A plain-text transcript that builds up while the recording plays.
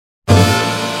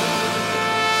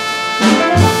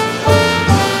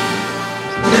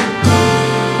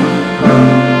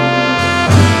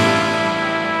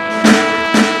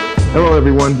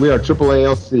everyone. We are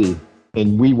AAALC,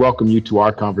 and we welcome you to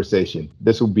our conversation.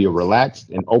 This will be a relaxed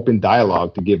and open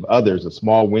dialogue to give others a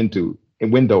small window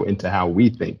into how we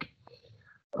think.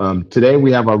 Today,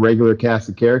 we have our regular cast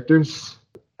of characters: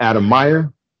 Adam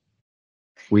Meyer,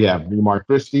 we have Remar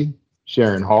Christie,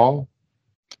 Sharon Hall,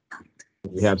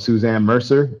 we have Suzanne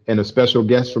Mercer, and a special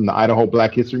guest from the Idaho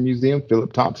Black History Museum,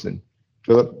 Philip Thompson.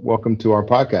 Philip, welcome to our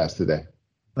podcast today.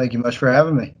 Thank you much for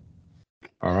having me.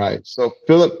 All right. So,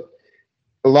 Philip,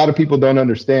 a lot of people don't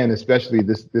understand, especially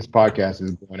this podcast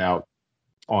is going out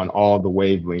on all the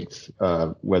wavelengths,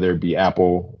 whether it be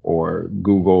Apple or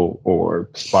Google or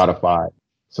Spotify.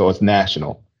 So it's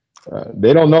national.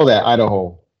 They don't know that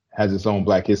Idaho has its own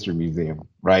Black History Museum,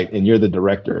 right? And you're the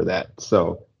director of that.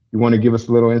 So you want to give us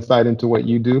a little insight into what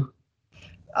you do?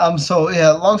 Long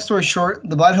story short,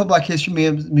 the Idaho Black History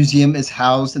Museum is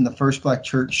housed in the first Black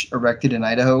church erected in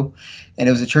Idaho. And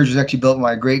it was a church that was actually built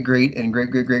by my great-great and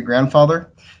great-great-great-grandfather.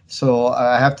 So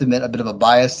I have to admit a bit of a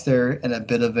bias there and a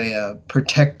bit of a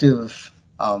protective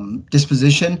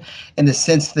disposition, in the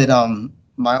sense that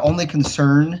my only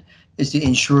concern is to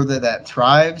ensure that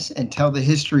thrives and tell the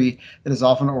history that is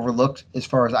often overlooked as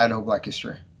far as Idaho Black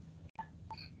history.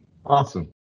 Awesome.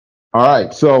 All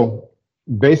right. So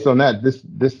based on that, this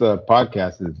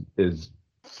podcast is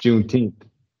Juneteenth.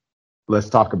 Let's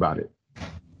talk about it.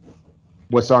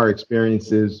 What's our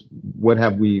experiences? What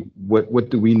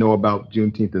do we know about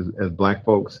Juneteenth as Black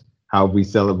folks? How have we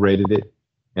celebrated it?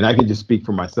 And I can just speak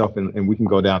for myself, and we can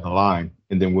go down the line,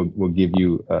 and then we'll give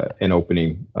you an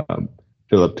opening,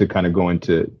 Philip, to kind of go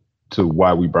into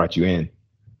why we brought you in.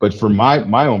 But from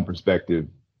my own perspective,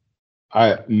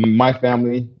 my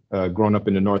family, growing up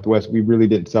in the Northwest, we really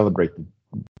didn't celebrate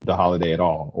the holiday at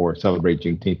all, or celebrate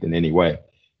Juneteenth in any way.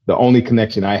 The only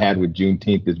connection I had with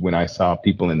Juneteenth is when I saw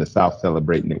people in the South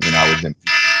celebrating it when I was in.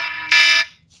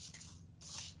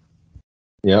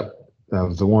 Yep, that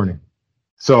was the warning.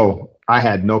 So I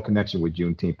had no connection with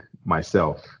Juneteenth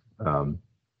myself.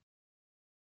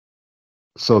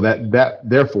 So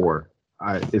therefore,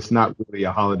 it's not really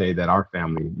a holiday that our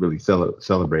family really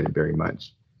celebrated very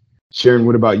much. Sharon,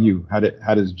 what about you? How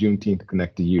does Juneteenth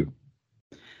connect to you?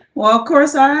 Well, of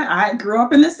course, I grew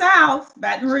up in the South,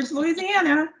 Baton Rouge,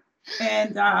 Louisiana,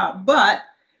 and but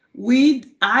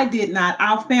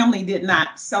our family did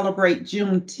not celebrate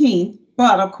Juneteenth,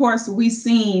 but of course, we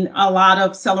seen a lot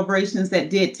of celebrations that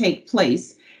did take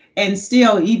place. And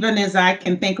still, even as I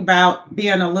can think about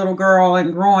being a little girl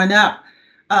and growing up,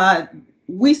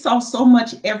 we saw so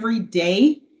much every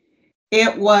day.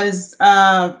 It was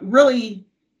really,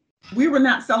 we were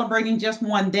not celebrating just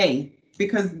one day,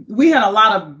 because we had a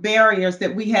lot of barriers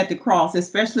that we had to cross,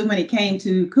 especially when it came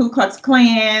to Ku Klux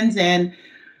Klans and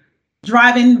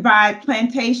driving by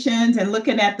plantations and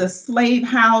looking at the slave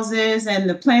houses and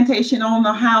the plantation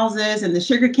owner houses and the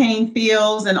sugarcane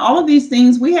fields and all of these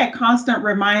things. We had constant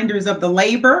reminders of the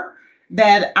labor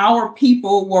that our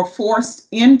people were forced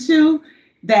into,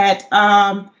 that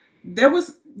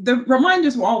the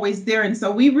reminders were always there. And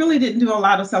so we really didn't do a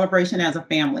lot of celebration as a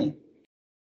family.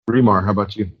 Remar, how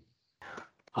about you?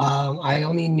 I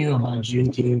only knew about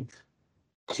Juneteenth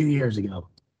 2 years ago,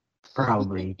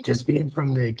 probably. Just being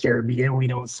from the Caribbean, we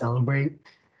don't celebrate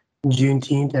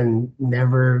Juneteenth, and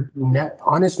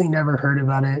honestly never heard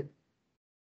about it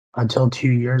until 2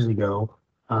 years ago.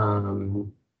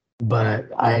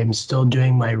 But I'm still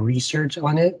doing my research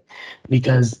on it,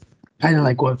 because kind of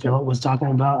like what Philip was talking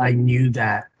about, I knew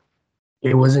that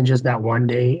it wasn't just that one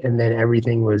day and then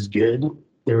everything was good.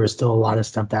 There was still a lot of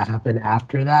stuff that happened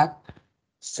after that.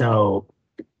 So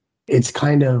it's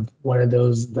kind of one of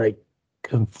those like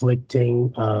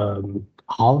conflicting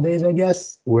holidays, I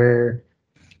guess, where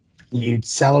you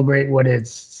celebrate what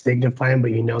it's signifying, but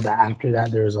you know that after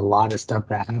that there's a lot of stuff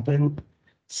that happened.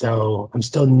 So I'm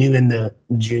still new in the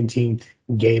Juneteenth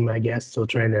game, I guess, still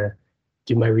trying to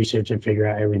do my research and figure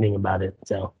out everything about it.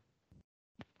 So,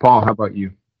 Paul, how about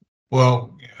you?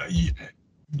 Well,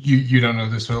 you don't know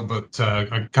this, Phil, but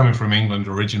coming from England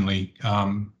originally,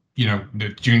 the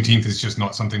Juneteenth is just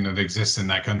not something that exists in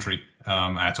that country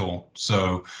at all.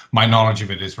 So my knowledge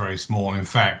of it is very small. In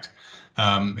fact,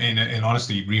 in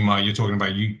honesty, Remar, you're talking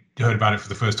about, you heard about it for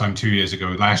the first time 2 years ago.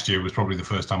 Last year was probably the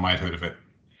first time I'd heard of it.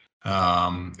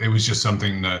 It was just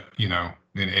something that,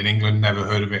 in England, never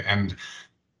heard of it. And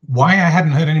why I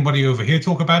hadn't heard anybody over here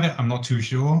talk about it, I'm not too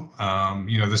sure.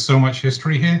 There's so much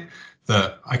history here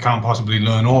that I can't possibly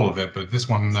learn all of it, but this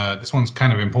one's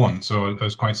kind of important. So I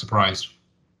was quite surprised.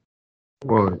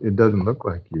 Well, it doesn't look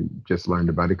like you just learned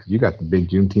about it, because you got the big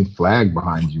Juneteenth flag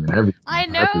behind you and everything. I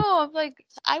know. I'm like,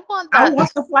 I want that. I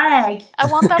want the flag. I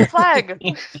want that flag.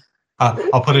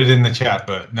 I'll put it in the chat,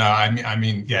 but no, I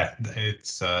mean, yeah,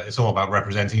 it's all about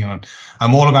representing, and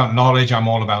I'm all about knowledge. I'm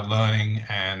all about learning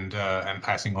and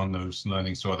passing on those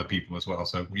learnings to other people as well.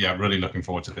 So yeah, really looking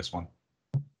forward to this one.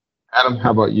 Adam,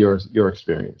 how about your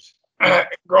experience?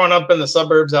 Growing up in the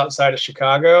suburbs outside of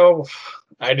Chicago,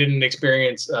 I didn't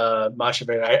experience much of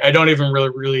it. I don't even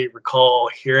really recall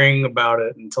hearing about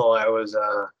it until I was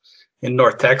in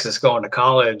North Texas going to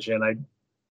college, and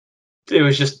it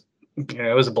was just,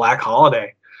 it was a black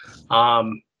holiday,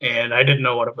 and I didn't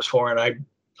know what it was for, and I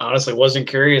honestly wasn't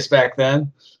curious back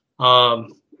then.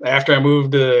 After I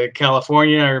moved to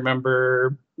California, I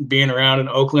remember being around in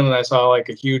Oakland, and I saw like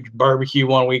a huge barbecue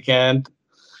one weekend,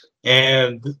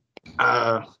 and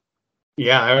I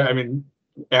mean,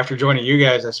 after joining you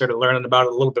guys, I started learning about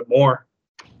it a little bit more.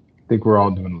 I think we're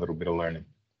all doing a little bit of learning.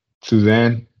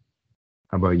 Suzanne,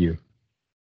 how about you?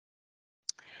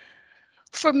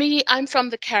 For me, I'm from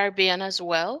the Caribbean as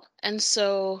well, and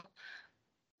so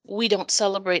we don't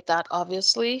celebrate that,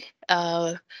 obviously.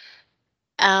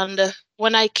 And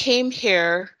when I came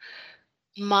here,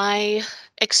 my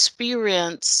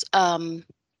experience, how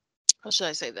should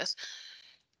I say this?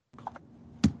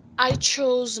 I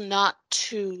chose not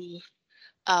to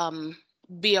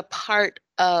be a part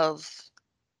of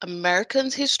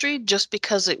Americans' history just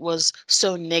because it was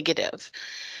so negative.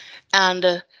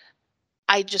 And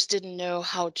I just didn't know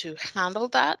how to handle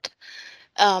that.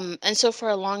 And so for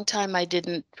a long time, I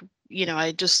didn't,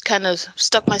 I just kind of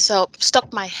stuck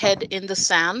my head in the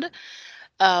sand,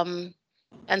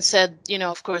 and said,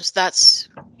 of course, that's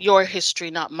your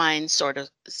history, not mine, sort of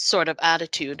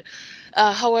attitude.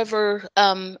 However,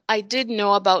 I did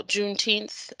know about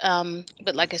Juneteenth,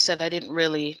 but like I said, I didn't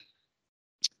really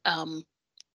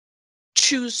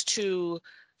choose to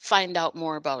find out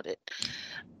more about it.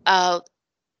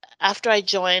 After I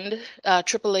joined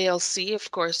AAALC, of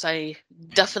course, I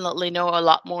definitely know a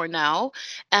lot more now,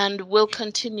 and will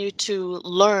continue to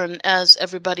learn as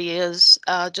everybody is,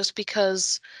 just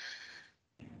because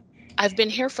I've been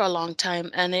here for a long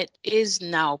time, and it is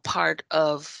now part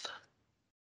of,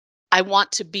 I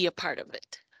want to be a part of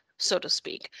it, so to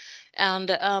speak. And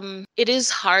it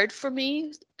is hard for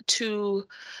me to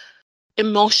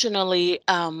emotionally,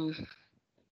 learn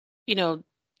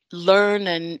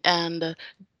and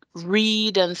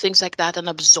read and things like that and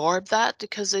absorb that,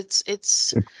 because it's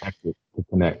To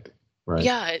connect, right?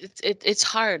 yeah, it's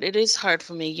hard. It is hard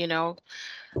for me.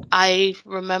 I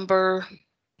remember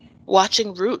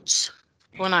watching Roots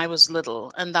when I was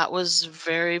little, and that was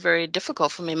very, very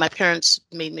difficult for me. My parents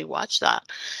made me watch that,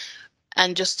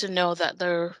 and just to know that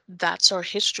that's our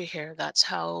history here. That's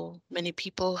how many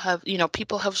people have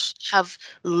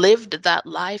lived that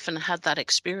life and had that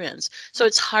experience. So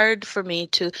it's hard for me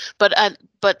to, but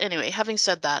anyway, having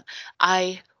said that,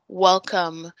 I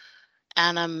welcome,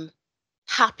 and I'm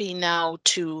happy now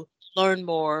to learn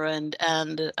more and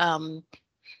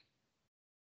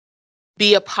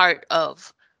be a part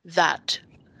of that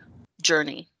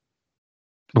journey.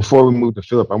 Before we move to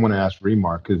Philip, I want to ask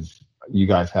Remar, because you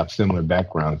guys have similar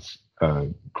backgrounds,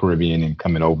 Caribbean and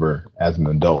coming over as an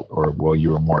adult, or well, you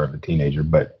were more of a teenager,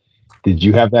 but did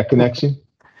you have that connection?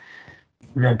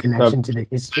 The connection to the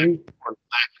history?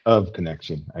 Of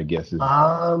connection, I guess, is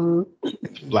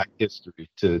Black history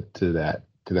to that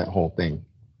whole thing.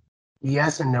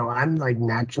 Yes and no. I'm like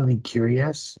naturally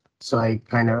curious. So I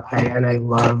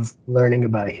love learning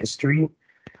about history.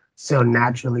 So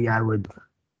naturally I would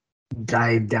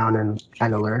dive down and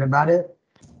kind of learn about it.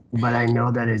 But I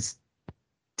know that it's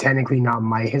technically not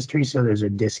my history, so there's a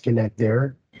disconnect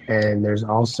there. And there's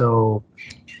also,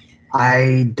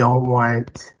 I don't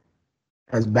want,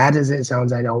 as bad as it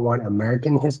sounds, I don't want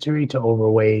American history to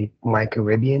overweigh my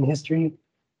Caribbean history,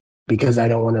 because I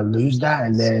don't want to lose that,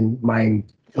 and then my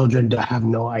children to have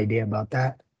no idea about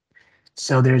that.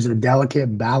 So there's a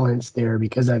delicate balance there,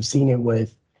 because I've seen it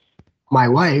with my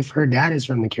wife. Her dad is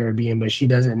from the Caribbean, but she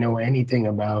doesn't know anything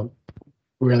about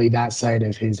really that side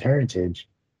of his heritage.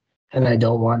 And I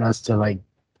don't want us to like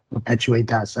perpetuate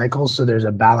that cycle. So there's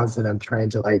a balance that I'm trying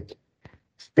to like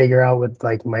figure out with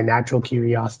like my natural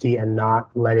curiosity, and not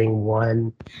letting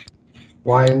one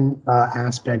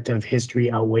aspect of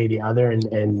history outweigh the other,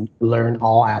 and learn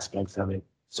all aspects of it.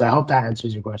 So I hope that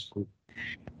answers your question.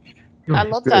 I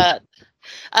love that.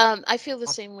 I feel the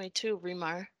same way too,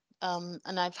 Remar.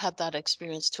 And I've had that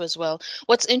experience too as well.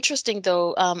 What's interesting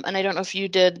though, and I don't know if you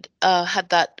did had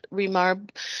that, Remar,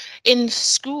 in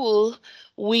school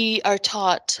we are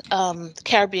taught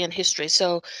Caribbean history.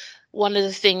 So one of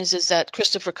the things is that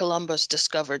Christopher Columbus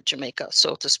discovered Jamaica,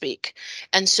 so to speak.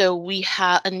 And so we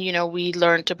we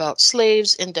learned about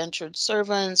slaves, indentured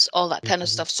servants, all that kind of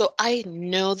stuff. So I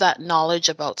know that knowledge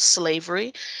about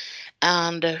slavery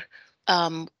and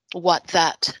what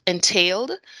that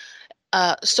entailed.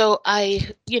 So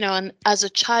and as a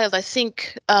child, I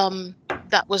think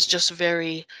that was just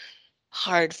very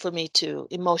hard for me to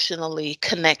emotionally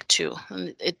connect to.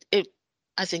 And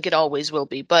I think it always will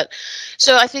be. But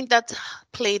so I think that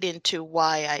played into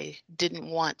why I didn't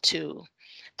want to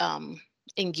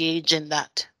engage in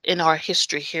that, in our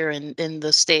history here in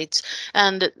the States.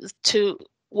 And to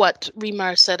what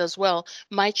Remar said as well,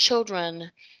 my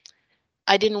children,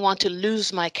 I didn't want to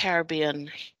lose my Caribbean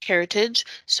heritage.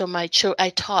 So I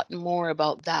taught more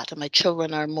about that, and my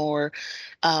children are more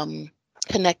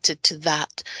connected to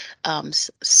that,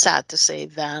 sad to say,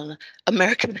 than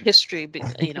American history.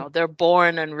 They're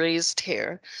born and raised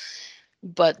here,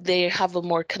 but they have a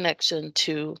greater connection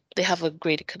to their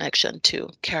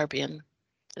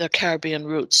Caribbean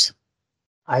roots.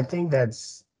 I think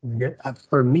that's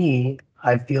for me.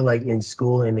 I feel like in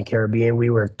school in the Caribbean, we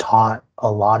were taught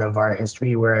a lot of our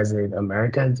history, whereas in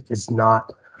America, it's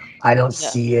not. I don't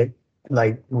see it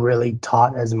like really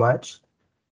taught as much.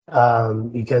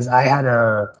 Because I had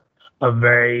a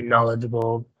very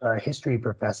knowledgeable history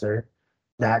professor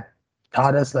that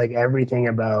taught us like everything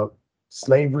about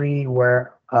slavery,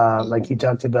 where like you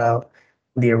talked about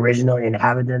the original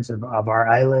inhabitants of our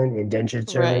island, indentured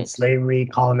servants, slavery,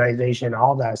 colonization,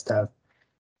 all that stuff.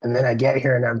 And then I get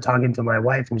here and I'm talking to my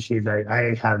wife and she's like,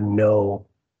 I have no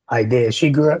idea.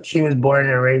 She was born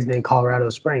and raised in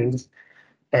Colorado Springs.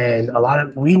 And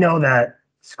we know that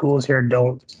schools here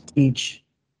don't teach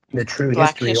the true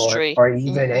Black history. Or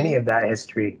even any of that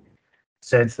history.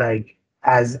 So it's like,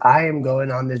 as I am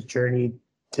going on this journey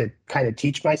to kind of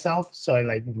teach myself, so I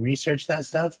like research that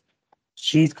stuff,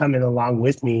 she's coming along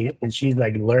with me and she's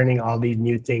like learning all these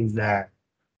new things that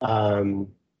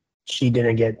she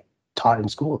didn't get taught in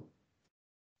school.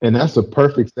 And that's a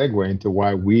perfect segue into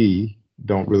why we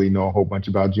don't really know a whole bunch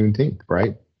about Juneteenth,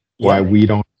 right? Yeah. Why we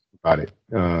don't know about it.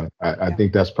 I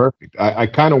think that's perfect. I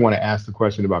kind of want to ask the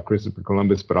question about Christopher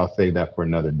Columbus, but I'll save that for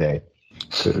another day.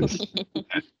 Because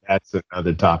that's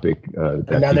another topic.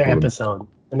 Another episode.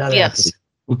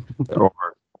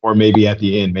 Or maybe at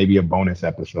the end, maybe a bonus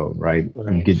episode, right?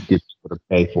 And get people to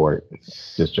pay for it.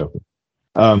 Just joking.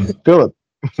 Philip,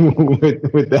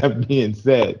 with that being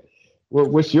said,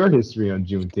 what's your history on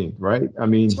Juneteenth, right? I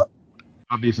mean,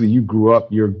 obviously you grew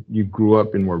up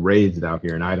and were raised out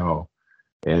here in Idaho,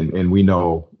 and we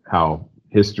know how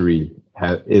history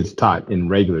is taught in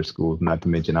regular schools, not to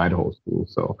mention Idaho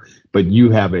schools. So, but you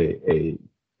have a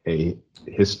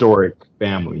historic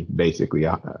family, basically,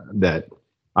 that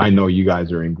I know you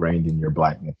guys are ingrained in your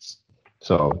Blackness.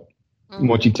 So,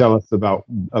 won't you tell us about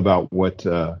what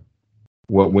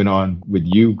went on with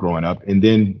you growing up, and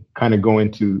then kind of go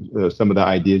into some of the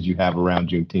ideas you have around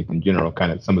Juneteenth in general,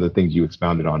 kind of some of the things you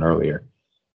expounded on earlier.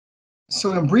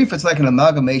 So in brief, it's like an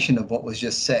amalgamation of what was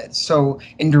just said. So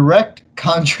in direct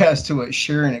contrast to what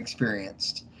Sharon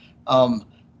experienced,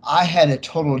 I had a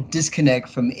total disconnect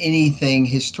from anything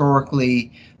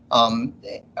historically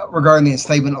regarding the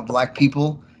enslavement of Black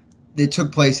people that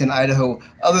took place in Idaho,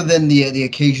 other than the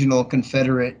occasional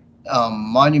Confederate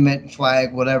monument,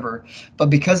 flag, whatever. But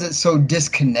because it's so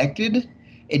disconnected,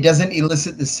 it doesn't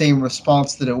elicit the same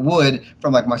response that it would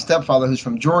from like my stepfather, who's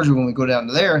from Georgia. When we go down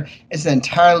to there, it's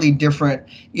entirely different.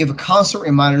 You have constant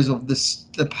reminders of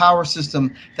the power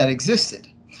system that existed.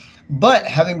 But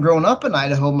having grown up in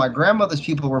Idaho, my grandmother's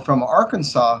people were from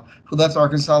Arkansas, who left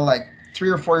Arkansas like 3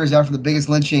 or 4 years after the biggest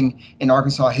lynching in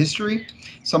Arkansas history.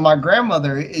 So my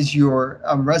grandmother is your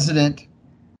resident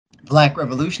Black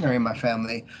revolutionary in my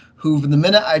family, who the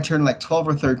minute I turned like 12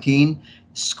 or 13,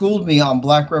 schooled me on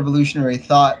Black revolutionary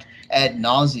thought ad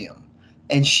nauseum.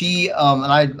 And she, and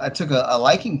I took a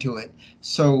liking to it.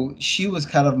 So she was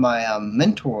kind of my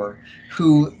mentor,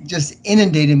 who just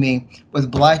inundated me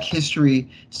with Black history,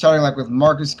 starting like with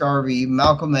Marcus Garvey,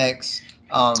 Malcolm X,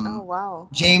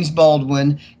 James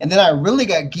Baldwin. And then I really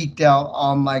got geeked out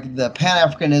on like the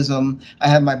Pan-Africanism. I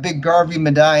had my big Garvey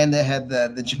medallion that had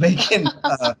the Jamaican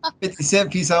 50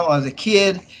 cent piece on when I was a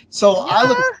kid. So I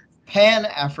look at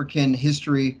Pan-African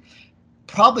history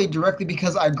probably directly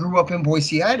because I grew up in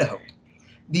Boise, Idaho.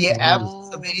 The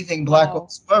absence of anything Black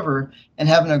whatsoever, and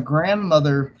having a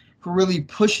grandmother who really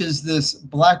pushes this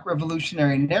Black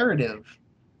revolutionary narrative.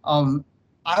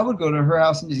 I would go to her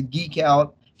house and just geek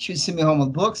out. She'd send me home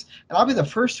with books, and I'll be the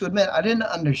first to admit I didn't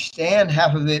understand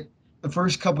half of it the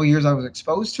first couple of years I was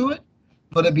exposed to it,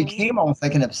 but it became almost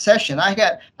like an obsession.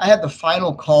 I had the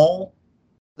final call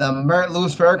the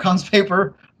Louis Farrakhan's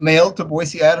paper mailed to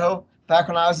Boise, Idaho, back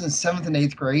when I was in 7th and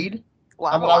 8th grade. Wow.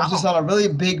 I mean, I was just on a really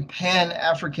big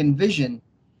Pan-African vision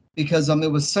because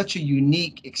it was such a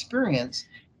unique experience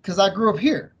because I grew up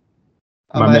here.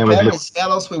 My family in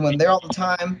Seattle, so we went there all the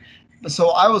time.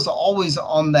 So I was always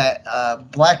on that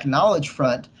Black knowledge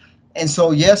front. And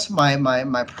so, yes,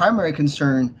 my primary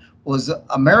concern was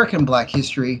American Black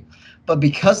history. But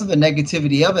because of the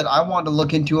negativity of it, I wanted to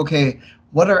look into, okay,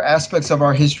 what are aspects of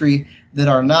our history that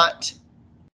are not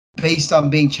based on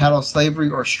being chattel slavery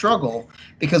or struggle,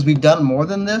 because we've done more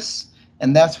than this.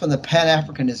 And that's when the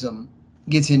Pan-Africanism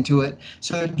gets into it.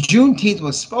 So Juneteenth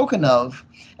was spoken of.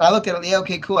 And I looked at it, yeah,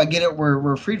 okay, cool, I get it,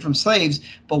 we're freed from slaves,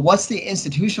 but what's the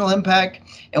institutional impact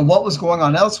and what was going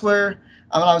on elsewhere?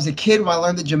 I mean, I was a kid when I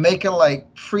learned that Jamaica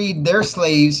freed their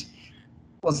slaves,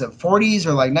 was it 40s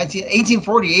or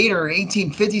 1848 or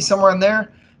 1850, somewhere in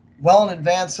there, well in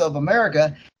advance of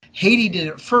America. Haiti did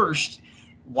it first.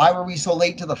 Why were we so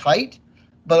late to the fight?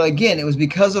 But again, it was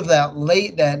because of that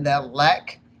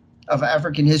lack of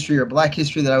African history or Black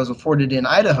history that I was afforded in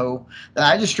Idaho that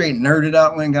I just straight nerded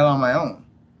out and got on my own.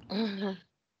 Mm-hmm.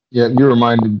 Yeah, you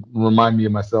remind me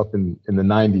of myself in the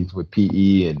 90s with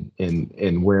PE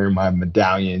and wearing my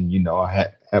medallion, I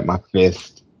had my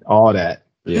fist, all that.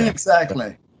 Yeah,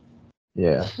 exactly.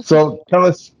 Yeah. So tell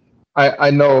us,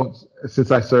 I know since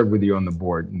I served with you on the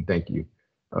board, and thank you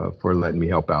for letting me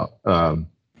help out. I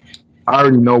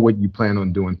already know what you plan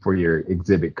on doing for your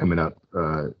exhibit coming up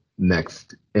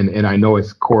next, and I know it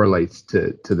correlates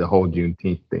to the whole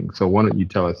Juneteenth thing. So why don't you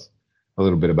tell us a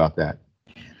little bit about that?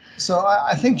 So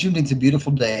I think Juneteenth's a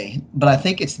beautiful day, but I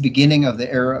think it's the beginning of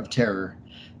the era of terror.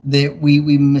 That we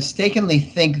mistakenly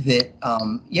think that,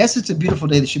 yes, it's a beautiful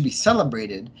day that should be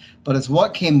celebrated, but it's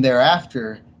what came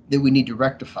thereafter that we need to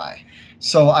rectify.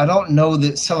 So I don't know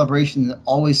that celebration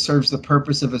always serves the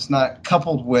purpose if it's not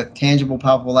coupled with tangible,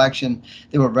 palpable action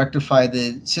that will rectify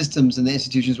the systems and the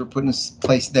institutions we're put in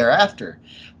place thereafter,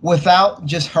 without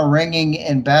just haranguing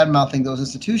and bad-mouthing those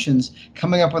institutions,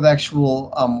 coming up with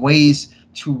actual ways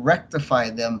to rectify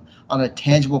them on a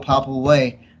tangible, palpable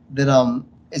way that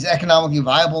is economically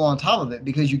viable on top of it,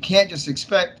 because you can't just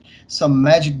expect some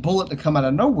magic bullet to come out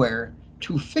of nowhere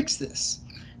to fix this.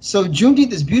 So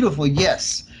Juneteenth is beautiful,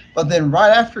 yes, but then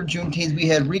right after Juneteenth, we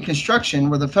had Reconstruction,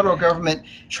 where the federal government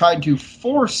tried to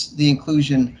force the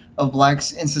inclusion of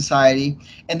Blacks in society,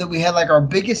 and that we had our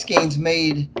biggest gains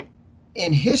made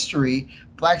in history.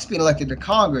 Blacks being elected to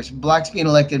Congress, Blacks being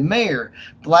elected mayor,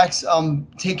 Blacks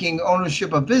taking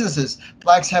ownership of businesses,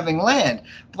 Blacks having land,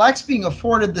 Blacks being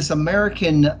afforded this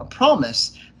American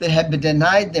promise that had been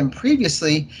denied them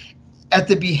previously at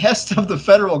the behest of the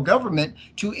federal government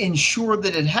to ensure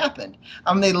that it happened.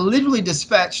 They literally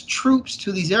dispatched troops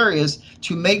to these areas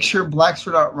to make sure Blacks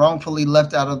were not wrongfully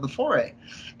left out of the foray.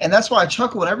 And that's why I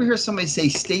chuckle whenever I hear somebody say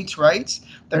states' rights.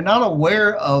 They're not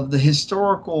aware of the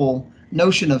historical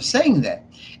notion of saying that.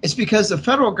 It's because the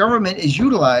federal government is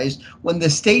utilized when the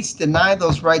states deny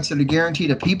those rights that are guaranteed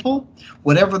to people,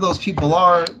 whatever those people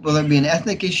are, whether it be an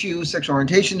ethnic issue, sexual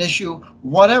orientation issue,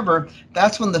 whatever.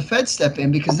 That's when the feds step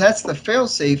in, because that's the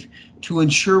fail-safe to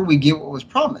ensure we get what was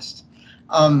promised.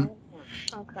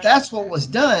 That's what was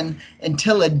done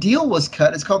until a deal was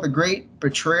cut. It's called the Great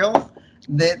Betrayal,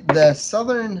 that the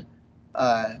Southern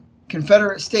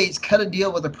Confederate States cut a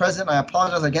deal with the president, I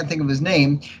apologize, I can't think of his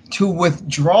name, to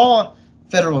withdraw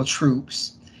federal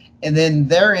troops. And then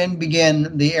therein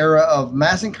began the era of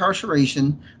mass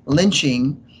incarceration,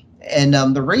 lynching, and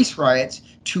the race riots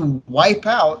to wipe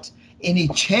out any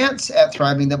chance at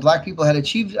thriving that Black people had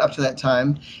achieved up to that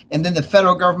time. And then the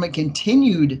federal government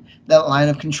continued that line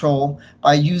of control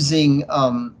by using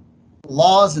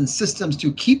laws and systems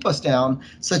to keep us down,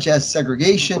 such as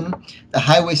segregation, the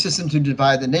highway system to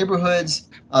divide the neighborhoods,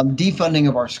 defunding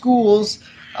of our schools,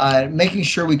 making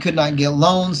sure we could not get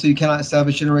loans so you cannot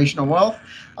establish generational wealth.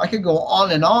 I could go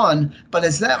on, but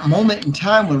it's that moment in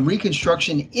time when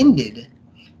Reconstruction ended,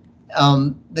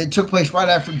 that took place right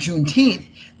after Juneteenth,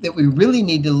 that we really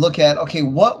need to look at, okay,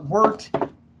 what worked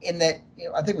in that,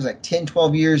 I think it was 10,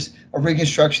 12 years of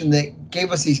Reconstruction that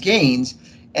gave us these gains,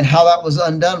 and how that was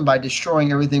undone by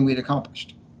destroying everything we'd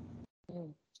accomplished.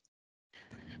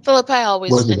 Philip, I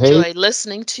always enjoy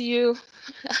listening to you.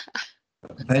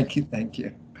 Thank you.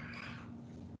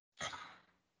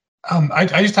 I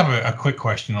just have a quick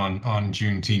question on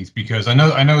Juneteenth, because I know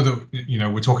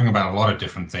that we're talking about a lot of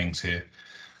different things here,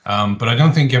 but I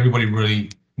don't think everybody really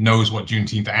knows what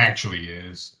Juneteenth actually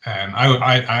is, and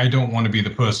I don't want to be the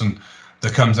person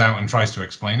that comes out and tries to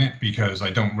explain it, because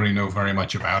I don't really know very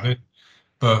much about it.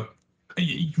 But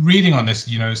reading on this,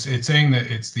 it's saying that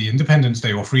it's the Independence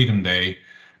Day or Freedom Day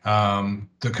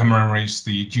that commemorates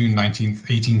the June 19th,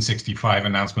 1865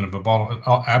 announcement of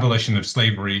abolition of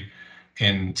slavery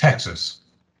in Texas,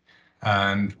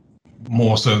 and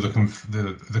more so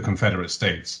the Confederate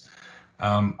States.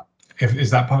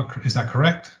 Is that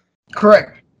correct?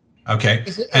 Correct. Okay.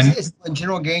 It's when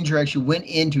General Granger actually went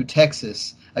into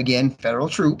Texas, again, federal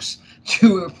troops,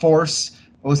 to force,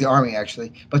 what was the army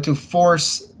actually, but to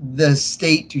force the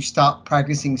state to stop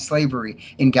practicing slavery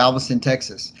in Galveston,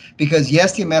 Texas. Because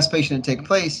yes, the emancipation had taken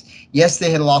place. Yes,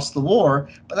 they had lost the war,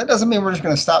 but that doesn't mean we're just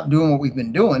going to stop doing what we've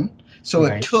been doing. So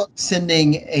It took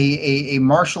sending a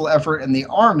martial effort in the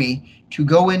army to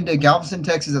go into Galveston,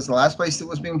 Texas, as the last place that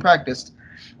was being practiced,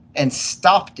 and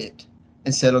stopped it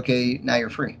and said, okay, now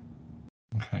you're free.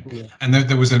 Okay. Yeah. And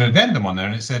there was an addendum on there,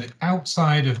 and it said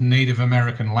outside of Native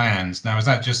American lands. Now, is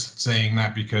that just saying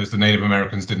that because the Native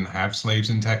Americans didn't have slaves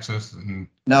in Texas?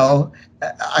 No,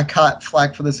 I caught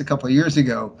flack for this a couple of years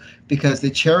ago because the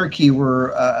Cherokee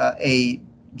were a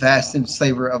vast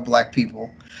enslaver of black people.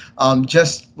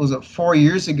 Was it 4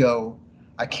 years ago?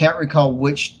 I can't recall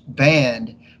which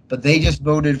band, but they just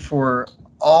voted for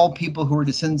all people who were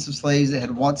descendants of slaves that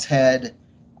had once had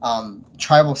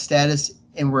tribal status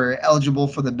and were eligible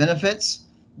for the benefits,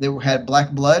 that had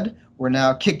black blood, were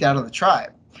now kicked out of the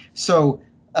tribe. So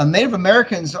Native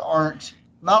Americans aren't,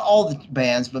 not all the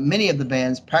bands, but many of the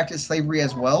bands practice slavery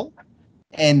as well.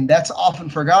 And that's often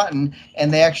forgotten.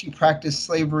 And they actually practice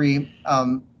slavery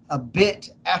a bit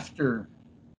after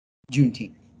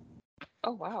Juneteenth.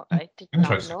 Oh, wow. I did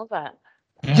not know that.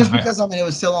 Yeah, just because, it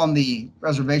was still on the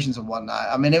reservations and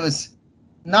whatnot. It was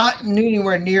not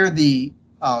anywhere near the,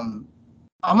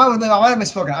 I might have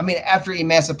misspoken. After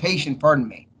emancipation, pardon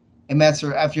me.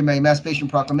 After Emancipation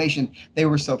Proclamation, they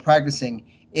were still practicing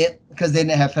it because they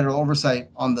didn't have federal oversight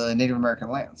on the Native American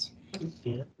lands.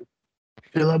 Yeah.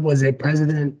 Philip, was it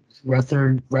President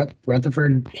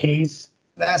Rutherford Hayes?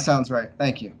 That sounds right.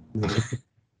 Thank you.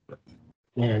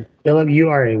 Man, Philip, you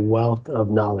are a wealth of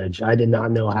knowledge. I did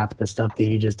not know half the stuff that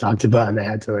you just talked about, and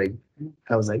I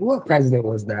was like, what president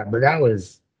was that? But that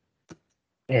was,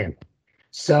 man.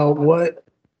 So what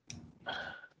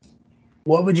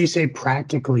would you say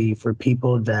practically for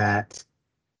people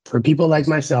like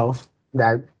myself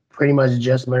that pretty much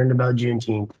just learned about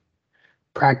Juneteenth,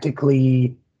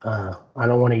 practically, I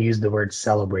don't want to use the word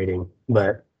celebrating,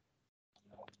 but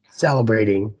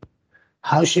celebrating,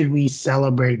 how should we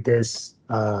celebrate this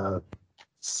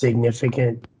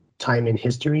significant time in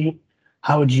history?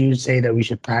 How would you say that we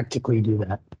should practically do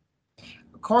that?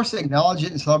 Of course, acknowledge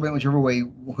it and celebrate whichever way,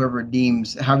 however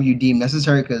you deem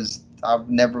necessary, because I've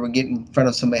never get in front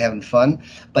of somebody having fun,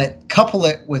 but couple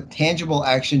it with tangible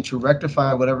action to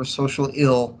rectify whatever social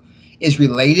ill is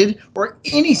related, or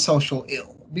any social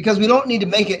ill, because we don't need to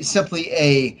make it simply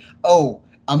I'm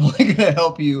only going to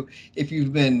help you if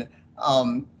you've been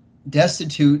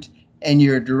destitute and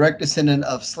you're a direct descendant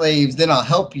of slaves, then I'll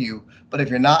help you. But if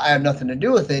you're not, I have nothing to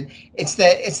do with it. It's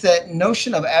that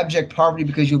notion of abject poverty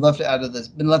because you been left out of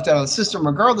the system,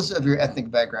 regardless of your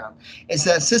ethnic background. It's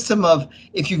that system of,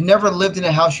 if you've never lived in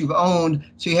a house you've owned,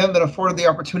 so you haven't been afforded the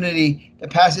opportunity to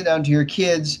pass it down to your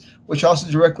kids, which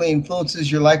also directly influences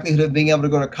your likelihood of being able to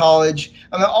go to college.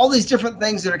 All these different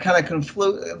things that are kind of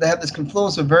that have this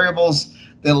confluence of variables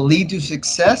that lead to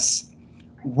success.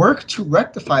 Work to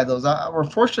rectify those. We're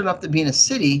fortunate enough to be in a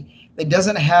city that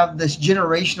doesn't have this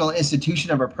generational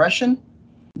institution of oppression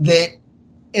that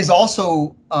is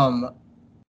also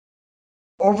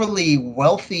overly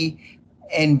wealthy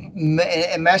and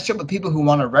matched up with people who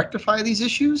want to rectify these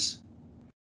issues.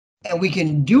 And we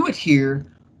can do it here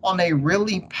on a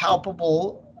really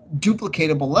palpable,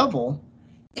 duplicatable level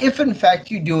if, in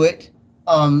fact, you do it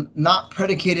not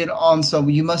predicated on, so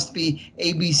you must be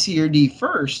A, B, C, or D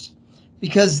first,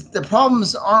 because the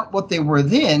problems aren't what they were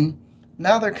then.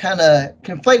 Now they're kind of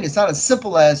conflated. It's not as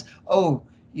simple as, oh,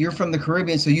 you're from the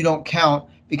Caribbean, so you don't count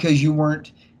because you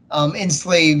weren't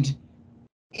enslaved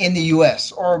in the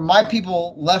U.S. Or my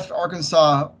people left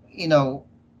Arkansas,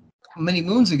 many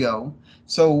moons ago,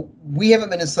 so we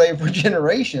haven't been enslaved for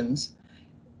generations.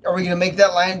 Are we going to make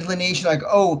that line delineation like,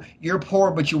 oh, you're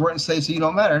poor, but you weren't enslaved, so you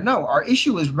don't matter? No, our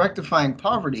issue is rectifying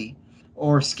poverty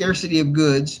or scarcity of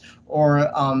goods, or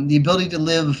the ability to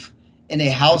live in a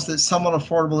house that's somewhat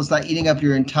affordable, it's not eating up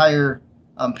your entire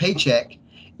paycheck.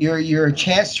 Your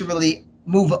chance to really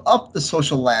move up the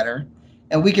social ladder,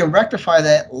 and we can rectify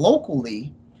that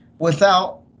locally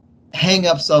without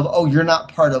hang-ups of, oh, you're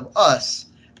not part of us.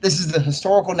 This is the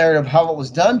historical narrative of how it was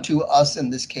done to us in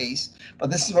this case, but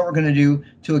this is what we're going to do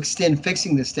to extend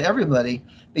fixing this to everybody,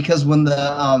 because when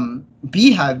the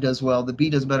beehive does well, the bee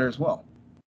does better as well.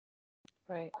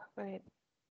 Right.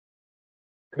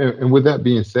 And with that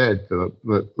being said,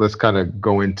 Philip, let's kind of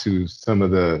go into some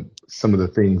of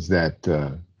the things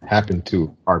that happened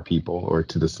to our people or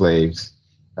to the slaves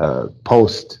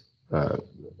post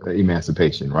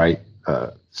emancipation, right?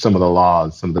 Some of the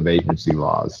laws, some of the vagrancy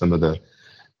laws, some of the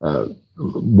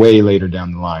way later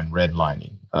down the line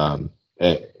redlining,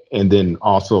 and then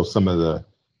also some of the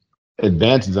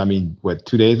advances. I mean, what,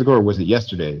 2 days ago or was it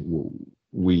yesterday?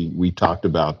 We talked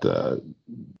about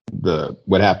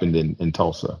what happened in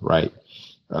Tulsa, right?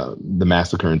 The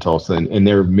massacre in Tulsa, and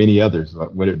there are many others.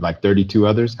 Like 32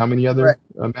 others? How many other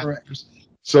massacres?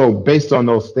 So based on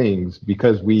those things,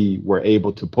 because we were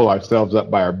able to pull ourselves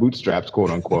up by our bootstraps, quote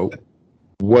unquote,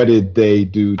 what did they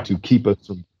do to keep us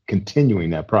from continuing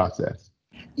that process?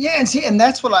 Yeah, and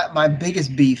that's what my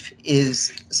biggest beef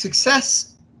is.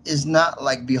 Success is not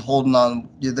like beholden on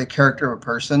the character of a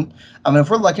person. I mean, if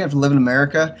we're lucky enough to live in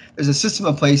America, there's a system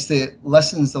in place that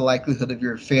lessens the likelihood of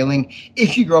your failing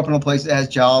if you grow up in a place that has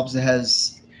jobs, that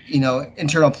has,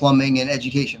 internal plumbing and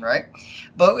education, right?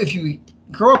 But if you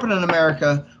grow up in an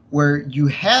America where you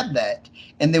have that,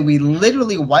 and then we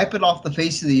literally wipe it off the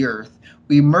face of the earth,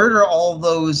 we murder all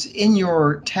those in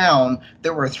your town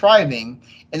that were thriving,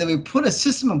 and then we put a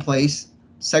system in place,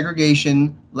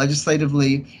 segregation,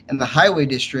 legislatively, and the highway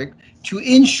district, to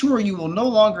ensure you will no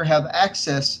longer have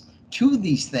access to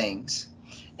these things,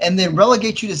 and then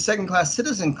relegate you to second-class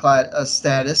citizen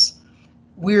status.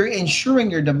 We're ensuring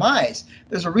your demise.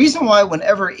 There's a reason why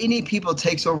whenever any people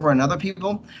takes over another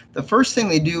people, the first thing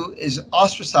they do is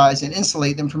ostracize and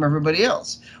insulate them from everybody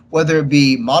else, whether it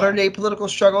be modern day political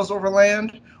struggles over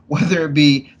land, whether it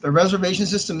be the reservation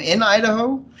system in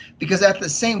Idaho, because at the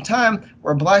same time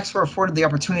where blacks were afforded the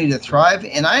opportunity to thrive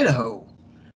in Idaho,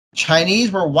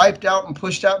 Chinese were wiped out and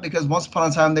pushed out because once upon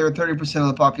a time they were 30% of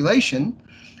the population,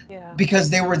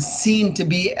 because they were seen to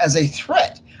be as a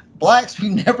threat. Blacks,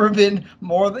 we've never been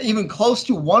even close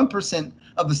to 1%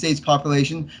 of the state's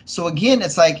population. So again,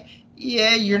 it's like,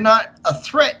 yeah, you're not a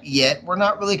threat yet. We're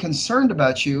not really concerned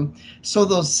about you. So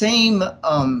those same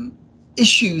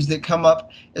issues that come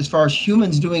up as far as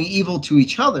humans doing evil to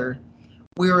each other,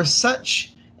 we were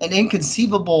such an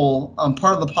inconceivable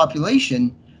part of the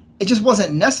population, it just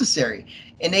wasn't necessary.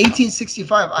 In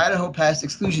 1865, Idaho passed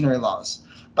exclusionary laws.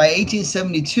 By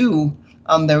 1872,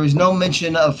 there was no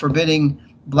mention of forbidding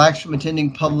blacks from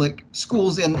attending public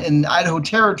schools in Idaho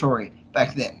territory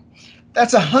back then.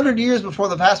 That's 100 years before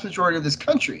the vast majority of this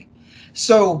country.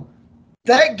 So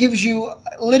that gives you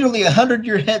literally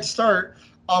 100-year head start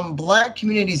on black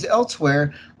communities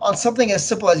elsewhere on something as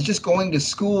simple as just going to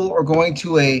school or going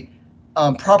to a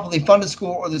properly funded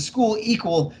school, or the school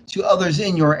equal to others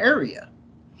in your area.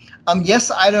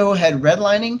 Yes, Idaho had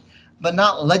redlining, but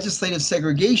not legislative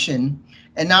segregation,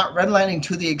 and not redlining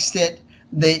to the extent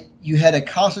that you had a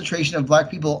concentration of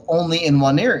black people only in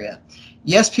one area.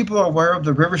 Yes, people are aware of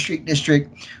the River Street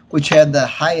District, which had the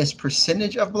highest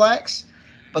percentage of blacks,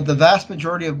 but the vast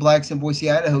majority of blacks in Boise,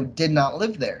 Idaho did not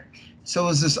live there. So it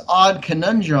was this odd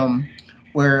conundrum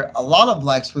where a lot of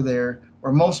blacks were there,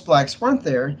 where most blacks weren't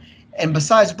there. And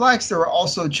besides blacks, there were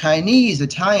also Chinese,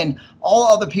 Italian, all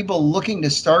other people looking to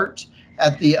start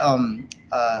at the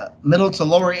middle to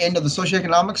lower end of the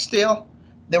socioeconomic scale.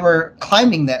 They were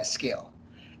climbing that scale.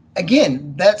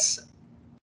 Again, that's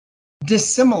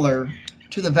dissimilar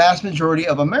to the vast majority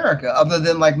of America, other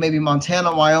than like maybe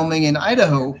Montana, Wyoming, and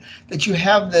Idaho, that you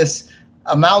have this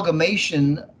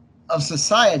amalgamation of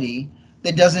society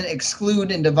that doesn't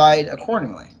exclude and divide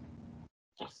accordingly.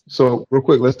 So real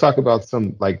quick, let's talk about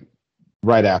some, like,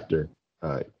 right after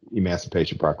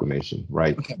Emancipation Proclamation,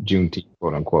 right? Okay. Juneteenth,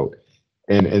 quote unquote,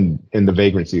 and the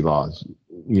vagrancy laws.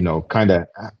 Kind of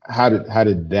how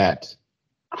did that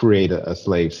create a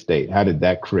slave state? How did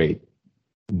that create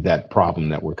that problem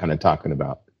that we're kind of talking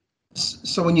about?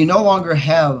 So when you no longer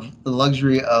have the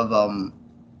luxury of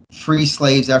free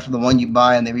slaves after the one you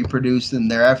buy and they reproduce, and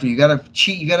thereafter you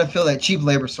gotta fill that cheap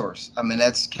labor source. I mean,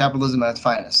 that's capitalism at its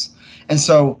finest. And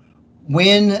so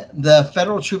when the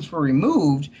federal troops were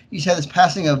removed, you had this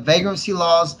passing of vagrancy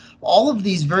laws, all of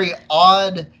these very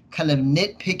odd kind of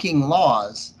nitpicking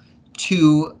laws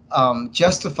to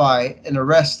justify an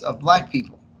arrest of black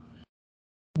people,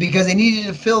 because they needed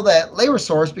to fill that labor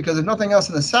source, because if nothing else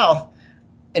in the South,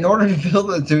 in order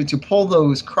to pull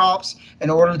those crops, in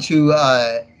order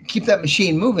to keep that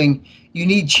machine moving, you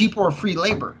need cheap or free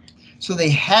labor. So they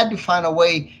had to find a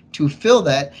way to fill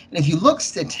that. And if you look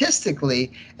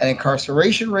statistically at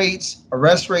incarceration rates,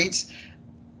 arrest rates,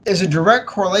 there's a direct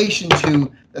correlation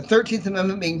to the 13th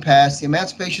Amendment being passed, the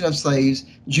emancipation of slaves,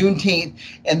 Juneteenth,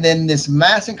 and then this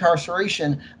mass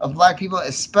incarceration of black people,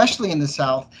 especially in the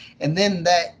South, and then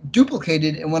that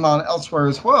duplicated and went on elsewhere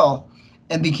as well.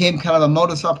 and became kind of a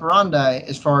modus operandi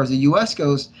as far as the U.S.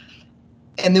 goes.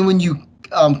 And then when you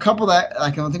couple that,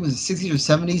 like I think it was the 60s or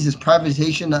 70s, this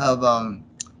privatization of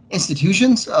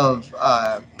institutions, of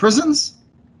prisons,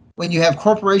 when you have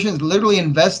corporations literally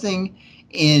investing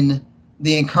in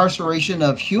the incarceration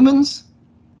of humans,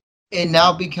 it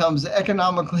now becomes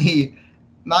economically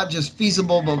not just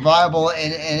feasible but viable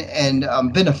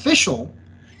and beneficial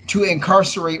to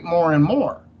incarcerate more and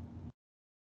more.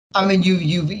 I mean,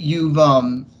 you've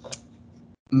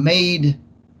made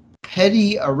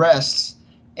petty arrests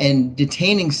and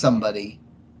detaining somebody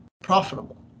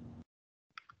profitable.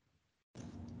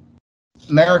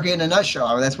 America in a nutshell.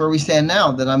 I mean, that's where we stand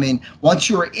now. That, I mean, once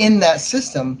you're in that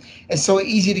system, it's so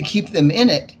easy to keep them in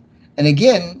it. And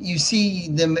again, you see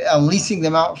them leasing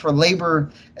them out for labor,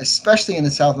 especially in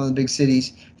the South and the big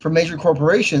cities, for major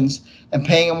corporations, and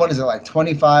paying them, what is it, like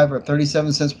 25 or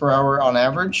 37 cents per hour on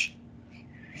average?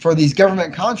 For these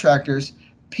government contractors,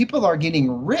 people are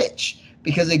getting rich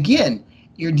because, again,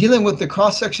 you're dealing with the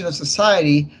cross-section of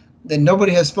society that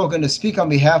nobody has spoken to speak on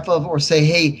behalf of or say,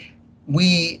 hey,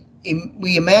 we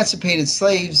emancipated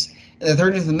slaves in the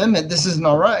 13th Amendment, this isn't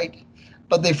all right.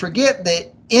 But they forget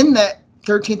that in that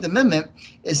 13th Amendment,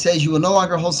 it says you will no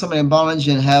longer hold somebody in bondage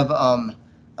and have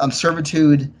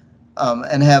servitude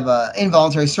and have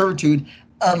involuntary servitude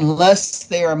unless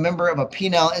they are a member of a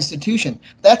penal institution.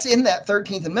 That's in that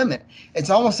 13th Amendment.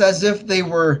 It's almost as if they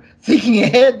were thinking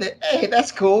ahead that, hey,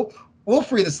 that's cool, we'll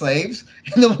free the slaves,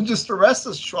 and then we'll just arrest a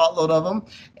shitload of them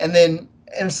and then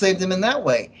enslave them in that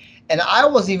way. And I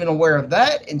wasn't even aware of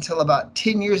that until about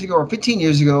 10 years ago or 15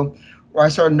 years ago, where I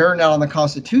started nerding out on the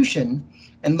Constitution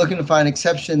and looking to find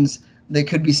exceptions that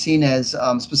could be seen as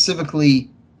specifically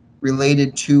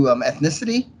related to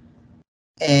ethnicity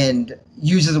and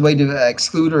used as a way to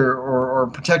exclude or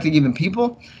protect even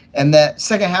people. And that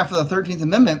second half of the 13th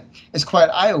Amendment is quite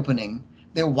eye-opening.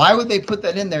 Then why would they put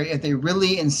that in there if they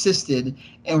really insisted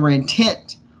and were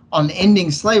intent on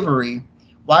ending slavery?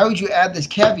 Why would you add this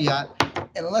caveat?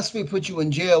 Unless we put you in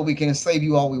jail, we can enslave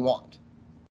you all we want.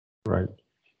 Right.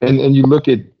 And you look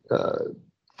at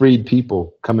freed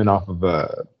people coming off of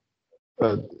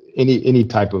any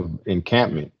type of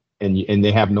encampment, and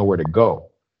they have nowhere to go.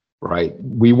 Right.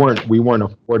 We weren't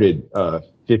afforded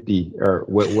 50 or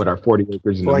what are 40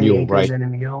 acres and a mule, right? And a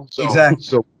mule. So, exactly.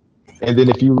 So, and then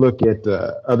if you look at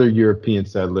other European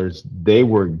settlers, they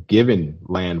were given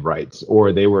land rights,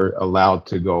 or they were allowed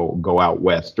to go out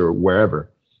west or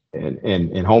wherever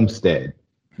and homestead.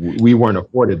 We weren't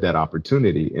afforded that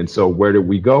opportunity. And so where did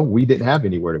we go? We didn't have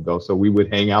anywhere to go. So we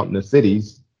would hang out in the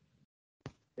cities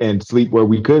and sleep where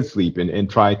we could sleep and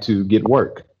try to get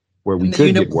work where we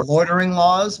could get work. Loitering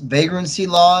laws, vagrancy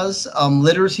laws,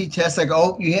 literacy tests, like,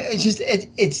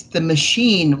 it's the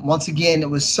machine. Once again, it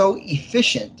was so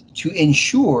efficient to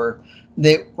ensure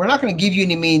that we're not going to give you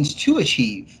any means to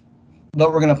achieve,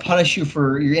 but we're going to punish you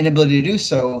for your inability to do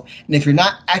so. And if you're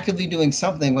not actively doing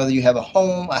something, whether you have a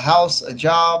home, a house, a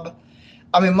job,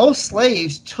 I mean, most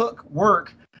slaves took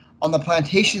work on the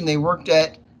plantation they worked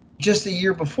at just a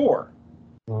year before.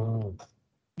 Wow.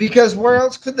 Because where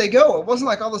else could they go? It wasn't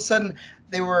like all of a sudden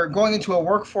they were going into a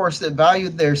workforce that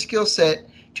valued their skill set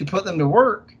to put them to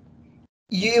work.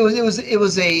 It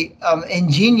was a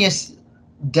ingenious,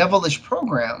 devilish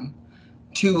program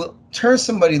to turn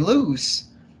somebody loose,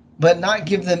 but not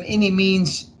give them any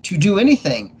means to do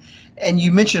anything. And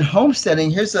you mentioned homesteading.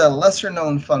 Here's a lesser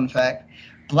known fun fact.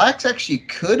 Blacks actually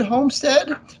could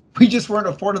homestead. We just weren't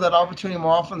afforded that opportunity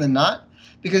more often than not.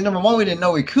 Because number one, we didn't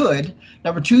know we could.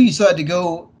 Number two, you still had to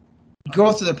go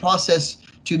through the process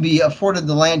to be afforded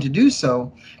the land to do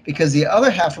so. Because the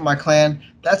other half of my clan,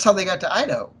 that's how they got to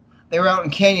Idaho. They were out in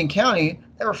Canyon County.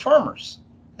 They were farmers.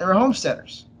 They were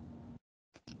homesteaders.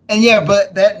 And yeah,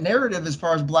 but that narrative as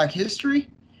far as Black history,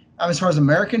 as far as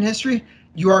American history,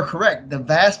 you are correct. The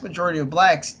vast majority of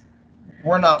Blacks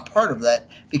were not part of that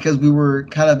because we were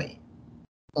kind of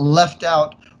left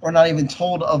out or not even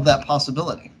told of that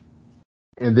possibility.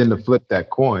 And then to flip that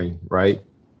coin, right?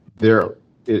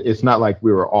 It's not like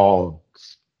we were all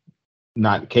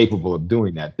not capable of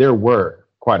doing that. There were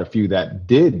quite a few that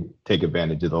did take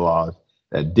advantage of the laws,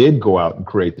 that did go out and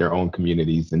create their own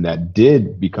communities, and that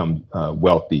did become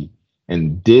wealthy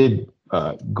and did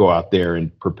go out there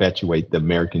and perpetuate the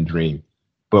American dream.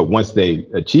 But once they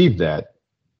achieved that,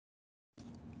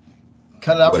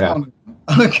 cut it out from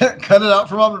cut it out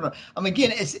from under.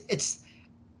 Again, it's.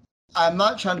 I'm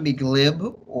not trying to be glib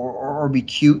or be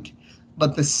cute,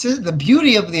 but the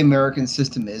beauty of the American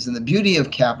system is, and the beauty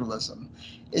of capitalism,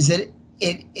 is that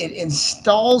it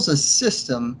installs a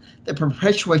system that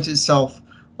perpetuates itself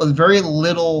with very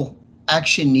little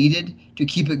action needed to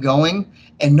keep it going,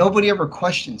 and nobody ever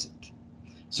questions it.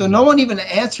 So no one even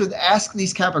asked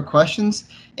these type of questions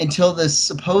until this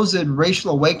supposed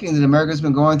racial awakening that America's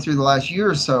been going through the last year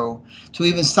or so, to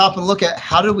even stop and look at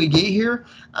how did we get here.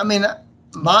 I mean,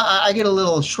 I get a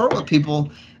little short with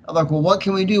people. I'm like, well, what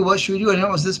can we do? What should we do? I didn't know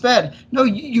it was this bad. No,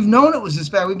 you've known it was this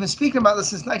bad. We've been speaking about this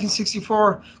since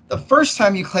 1964, the first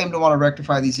time you claimed to want to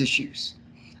rectify these issues.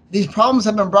 These problems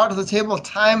have been brought to the table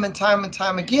time and time and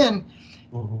time again.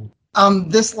 Mm-hmm.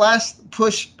 This last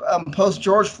push post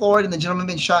George Floyd and the gentleman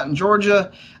being shot in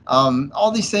Georgia,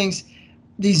 all these things,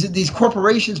 these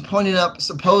corporations pointing up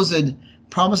supposed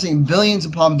promising billions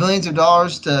upon billions of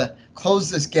dollars to close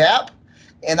this gap.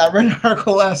 And I read an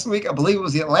article last week, I believe it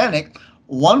was The Atlantic,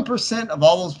 1% of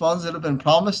all those funds that have been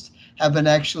promised have been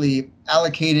actually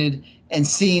allocated and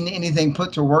seen anything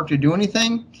put to work to do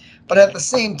anything. But at the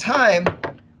same time,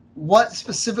 what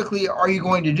specifically are you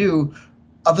going to do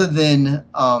other than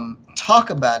talk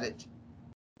about it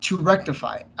to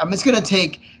rectify it? I mean, it's going to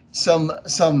take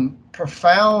some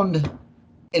profound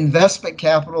investment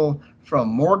capital, from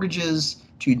mortgages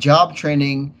to job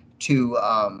training to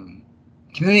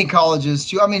community colleges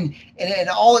to, I mean, an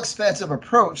all expensive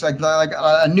approach, like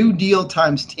a New Deal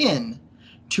times 10,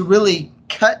 to really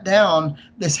cut down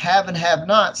this have and have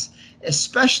nots,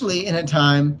 especially in a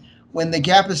time when the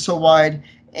gap is so wide,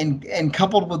 and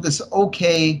coupled with this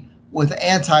okay with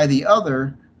anti the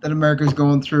other that America is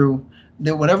going through,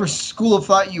 that whatever school of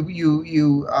thought you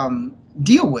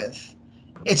deal with,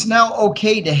 it's now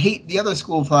okay to hate the other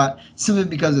school of thought simply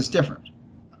because it's different.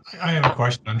 I have a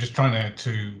question. I'm just trying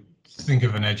to think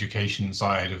of an education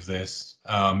side of this,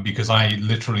 because I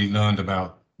literally learned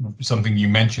about something you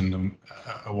mentioned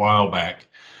a while back,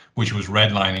 which was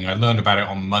redlining. I learned about it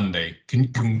on Monday.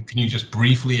 Can you just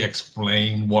briefly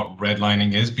explain what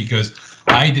redlining is? Because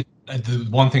the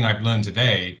one thing I've learned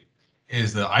today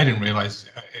is that I didn't realize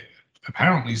it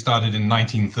apparently started in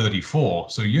 1934.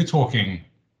 So you're talking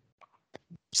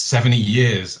 70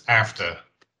 years after.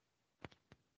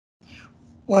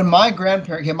 When my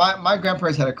grandparents, my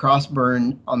grandparents had a cross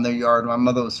burn on their yard when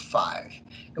my mother was 5.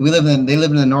 And they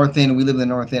lived in the North End, and we live in the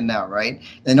North End now, right?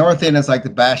 The North End is like the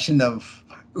bastion of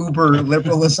uber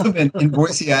liberalism in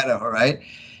Boise, Idaho, right?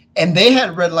 And they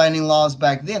had redlining laws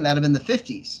back then. That'd have been the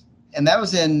 50s. And that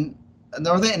was in the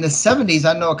 70s.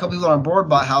 I know a couple people on board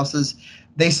bought houses.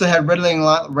 They still had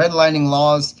redlining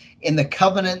laws in the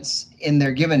covenants in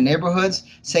their given neighborhoods,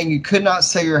 saying you could not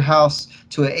sell your house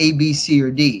to an A, B, C,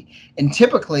 or D. And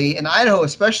typically, in Idaho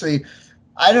especially,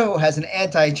 Idaho has an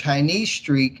anti-Chinese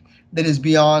streak that is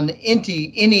beyond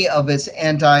any of its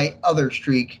anti-other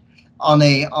streak on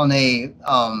a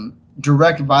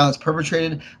direct violence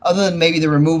perpetrated, other than maybe the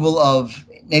removal of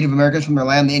Native Americans from their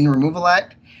land, the Indian Removal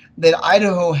Act. That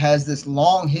Idaho has this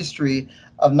long history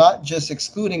of not just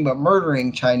excluding but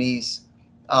murdering Chinese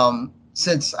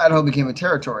since Idaho became a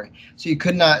territory. So you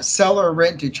could not sell or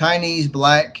rent to Chinese,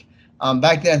 black.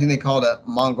 Back then, I think they called it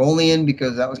Mongolian,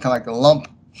 because that was kind of like the lump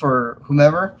for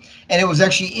whomever. And it was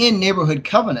actually in neighborhood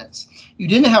covenants. You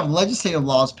didn't have legislative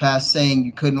laws passed saying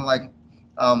you couldn't, like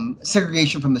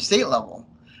segregation from the state level.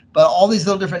 But all these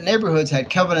little different neighborhoods had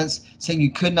covenants saying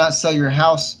you could not sell your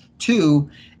house to.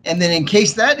 And then in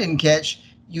case that didn't catch,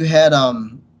 you had,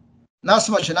 not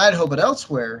so much in Idaho, but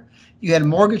elsewhere, you had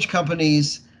mortgage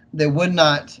companies that would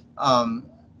not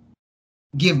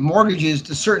give mortgages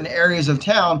to certain areas of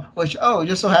town, which, it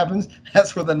just so happens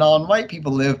that's where the non-white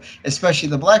people live, especially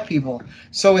the black people.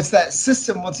 So it's that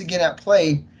system, once again, at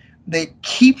play that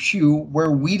keeps you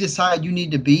where we decide you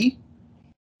need to be,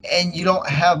 and you don't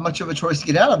have much of a choice to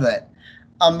get out of that.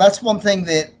 That's one thing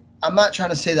that I'm not trying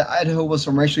to say that Idaho was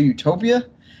some racial utopia,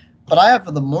 but I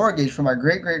have the mortgage for my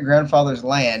great-great-grandfather's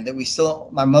land that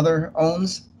my mother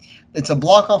owns. It's a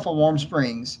block off of Warm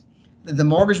Springs. The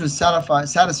mortgage was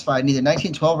satisfied in either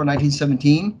 1912 or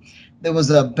 1917. There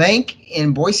was a bank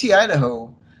in Boise,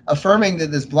 Idaho, affirming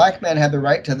that this black man had the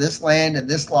right to this land and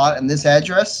this lot and this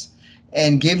address,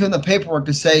 and gave him the paperwork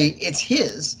to say it's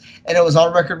his, and it was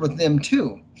on record with them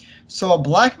too. So a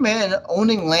black man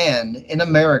owning land in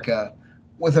America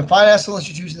with a financial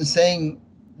institution saying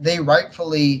they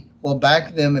rightfully will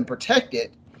back them and protect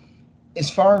it is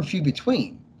far and few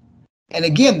between. And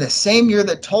again, the same year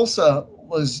that Tulsa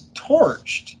was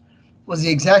torched was the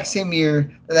exact same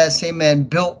year that same man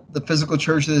built the physical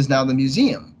church that is now the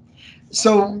museum.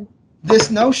 So this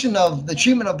notion of the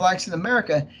treatment of blacks in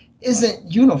America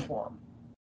isn't uniform.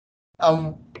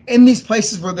 In these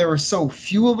places where there were so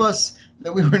few of us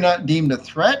that we were not deemed a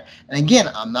threat, and again,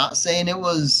 I'm not saying it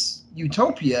was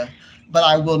utopia, but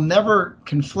I will never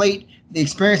conflate the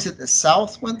experience that the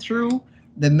South went through,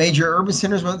 the major urban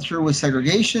centers went through with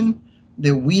segregation,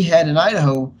 that we had in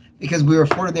Idaho because we were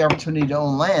afforded the opportunity to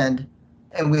own land,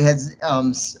 and we had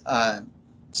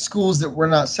schools that were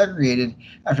not segregated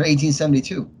after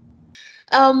 1872.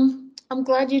 I'm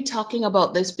glad you're talking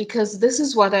about this because this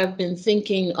is what I've been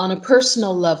thinking on a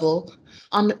personal level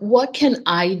on what can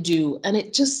I do? And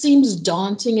it just seems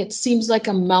daunting. It seems like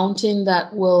a mountain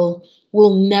that we'll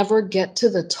never get to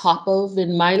the top of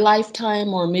in my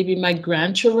lifetime or maybe my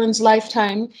grandchildren's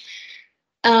lifetime.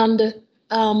 And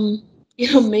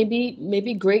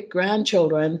maybe great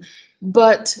grandchildren.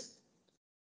 But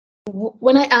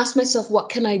when I ask myself, what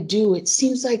can I do? It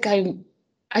seems like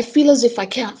I feel as if I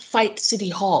can't fight City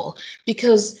Hall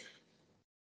because,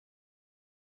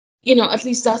 at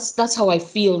least that's how I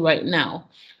feel right now.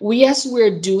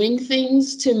 We're doing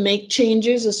things to make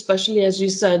changes, especially as you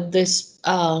said, this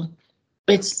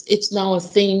it's now a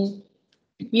thing,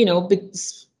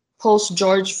 post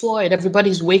George Floyd,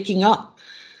 everybody's waking up.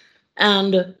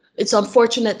 And it's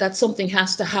unfortunate that something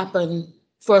has to happen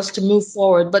for us to move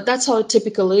forward, but that's how it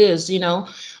typically is,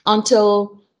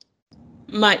 until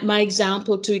my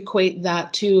example to equate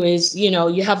that to is,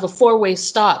 you have a four-way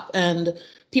stop and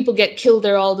people get killed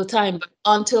there all the time, but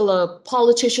until a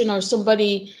politician or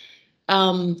somebody,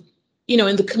 in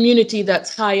the community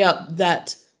that's high up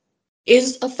that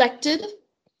is affected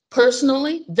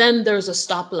personally, then there's a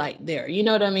stoplight there. You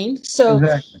know what I mean? So,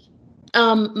 Exactly.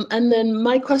 And then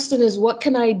my question is, what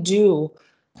can I do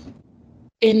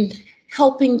in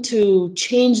helping to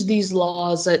change these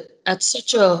laws at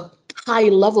such a high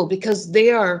level, because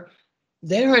they're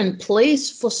in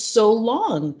place for so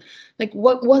long? Like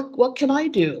what can I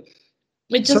do?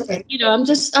 It just,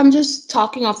 I'm just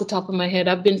talking off the top of my head.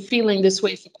 I've been feeling this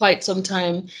way for quite some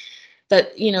time,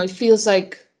 that, it feels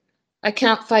like I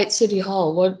can't fight City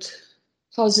Hall.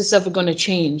 How is this ever going to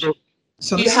change?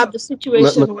 So you have the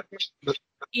situation where,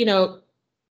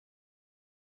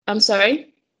 I'm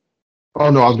sorry? Oh,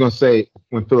 no, I was going to say,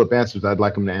 when Philip answers, I'd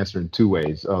like him to answer in two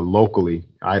ways. Locally,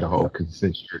 Idaho, because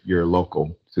since you're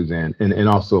local, Suzanne, and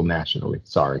also nationally.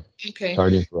 Sorry. Okay.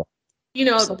 Sorry to interrupt.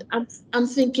 I'm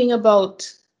thinking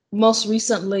about most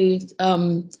recently,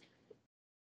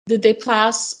 did they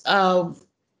pass,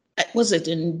 was it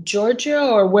in Georgia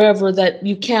or wherever, that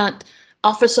you can't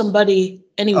offer somebody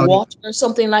any water or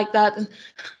something like that? And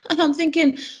I'm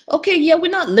thinking, okay, yeah,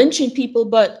 we're not lynching people,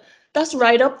 but that's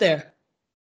right up there.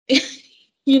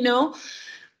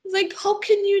 Like, how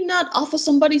can you not offer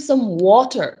somebody some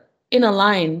water in a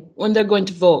line when they're going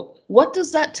to vote? What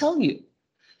does that tell you?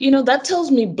 That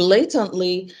tells me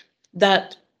blatantly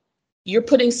that you're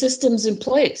putting systems in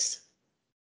place.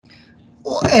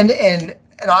 Well, and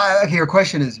I your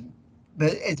question is,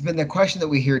 but it's been the question that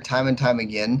we hear time and time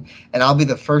again, and I'll be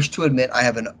the first to admit I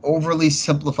have an overly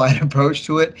simplified approach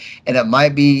to it, and it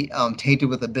might be tainted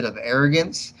with a bit of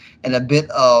arrogance and a bit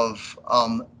of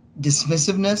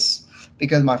dismissiveness,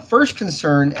 because my first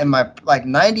concern and my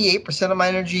 98% of my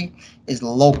energy is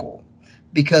local,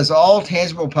 because all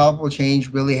tangible, palpable change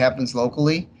really happens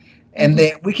locally, and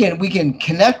that we can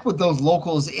connect with those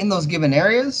locals in those given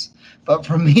areas. But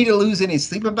for me to lose any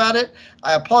sleep about it,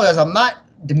 I apologize. I'm not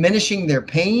diminishing their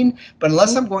pain, but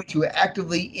unless I'm going to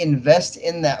actively invest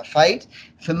in that fight,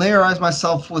 familiarize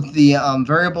myself with the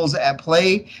variables at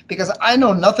play, because I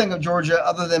know nothing of Georgia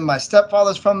other than my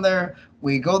stepfather's from there.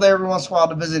 We go there every once in a while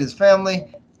to visit his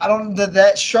family. I don't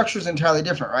that structure is entirely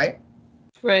different, right?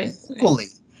 Right. Equally,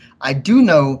 I do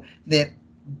know that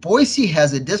Boise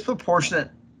has a disproportionate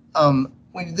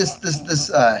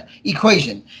this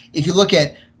equation. If you look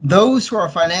at those who are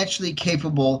financially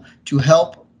capable to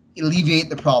help alleviate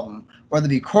the problem, whether it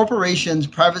be corporations,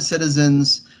 private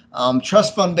citizens,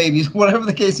 trust fund babies, whatever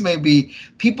the case may be,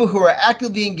 people who are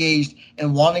actively engaged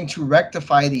and wanting to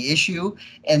rectify the issue,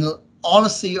 and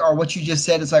honestly, are what you just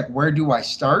said, it's like, where do I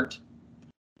start?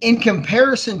 In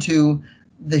comparison to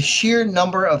the sheer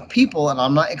number of people, and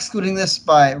I'm not excluding this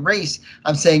by race,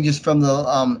 I'm saying just from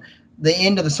the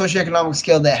end of the socioeconomic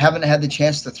scale that haven't had the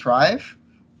chance to thrive,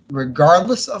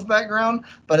 regardless of background,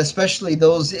 but especially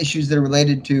those issues that are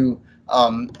related to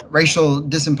racial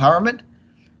disempowerment,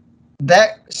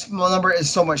 that small number is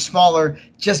so much smaller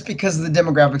just because of the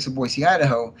demographics of Boise,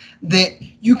 Idaho, that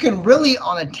you can really,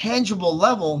 on a tangible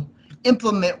level,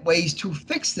 implement ways to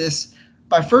fix this.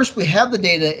 By first, we have the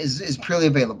data is purely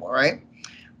available, right?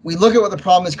 We look at what the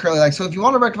problem is currently like. So if you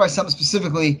want to rectify something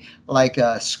specifically like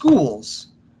schools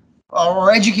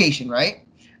or education, right?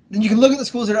 Then you can look at the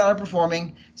schools that are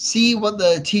underperforming, see what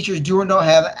the teachers do or don't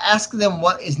have, ask them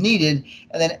what is needed,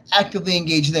 and then actively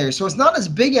engage there. So it's not as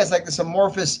big as like this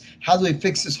amorphous, how do we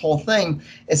fix this whole thing?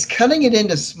 It's cutting it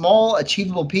into small,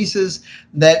 achievable pieces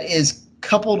that is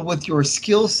coupled with your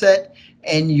skill set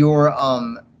and your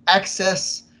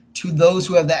access to those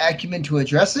who have the acumen to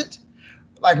address it.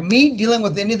 Like me dealing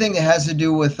with anything that has to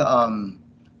do with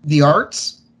the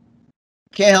arts,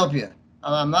 can't help you.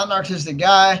 I'm not an artistic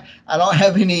guy. I don't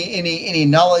have any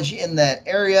knowledge in that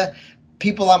area.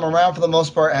 People I'm around for the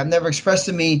most part have never expressed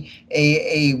to me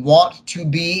a want to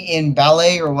be in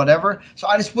ballet or whatever. So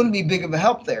I just wouldn't be big of a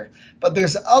help there. But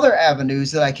there's other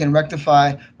avenues that I can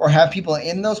rectify or have people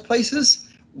in those places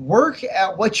work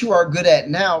at what you are good at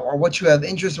now, or what you have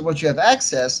interest or what you have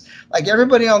access. Like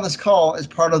everybody on this call is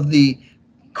part of the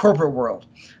corporate world.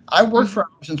 I worked for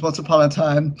Options once upon a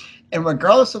time, and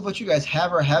regardless of what you guys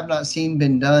have or have not seen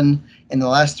been done in the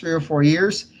last 3 or 4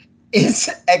 years, it's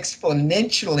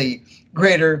exponentially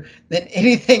greater than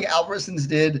anything Albertsons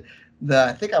did.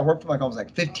 I think I worked for like almost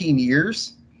like 15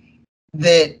 years.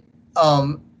 That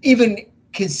even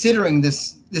considering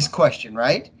this question,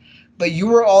 right? But you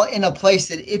were all in a place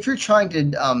that if you're trying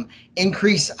to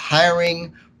increase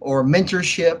hiring or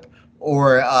mentorship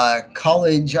or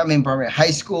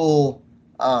high school,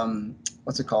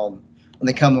 what's it called? When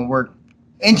they come and work,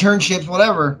 internships,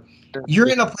 whatever, you're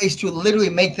in a place to literally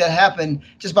make that happen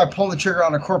just by pulling the trigger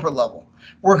on a corporate level.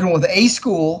 Working with a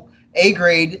school, A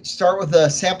grade, start with a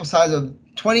sample size of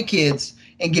 20 kids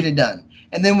and get it done.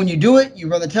 And then when you do it, you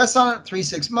run the tests on it,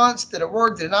 3-6 months. Did it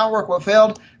work? Did it not work? What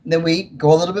failed? And then we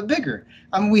go a little bit bigger.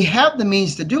 I mean, we have the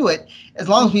means to do it as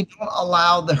long as we don't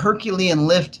allow the Herculean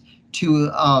lift to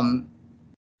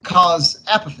cause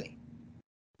apathy.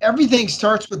 Everything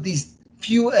starts with these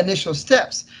few initial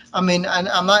steps. I mean,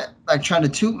 I'm not like trying to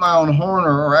toot my own horn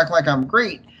or act like I'm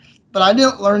great, but I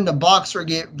didn't learn to box or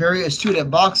get very astute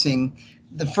at boxing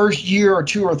the first year or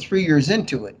 2 or 3 years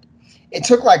into it. It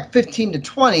took like 15 to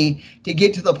 20 to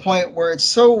get to the point where it's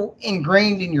so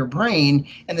ingrained in your brain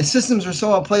and the systems are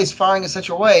so in place firing in such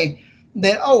a way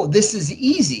that, oh, this is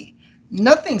easy.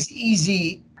 Nothing's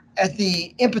easy at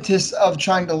the impetus of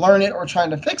trying to learn it or trying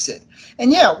to fix it.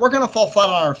 And yeah, we're going to fall flat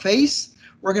on our face.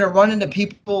 We're going to run into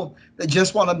people that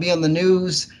just want to be on the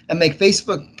news and make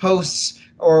Facebook posts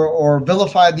or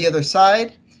vilify the other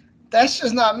side. That's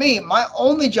just not me. My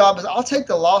only job is I'll take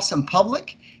the loss in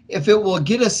public if it will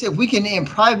get us, if we can in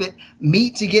private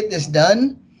meet to get this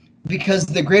done, because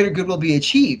the greater good will be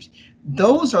achieved.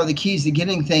 Those are the keys to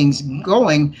getting things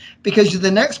going, because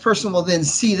the next person will then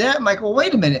see that and like, well,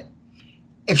 wait a minute.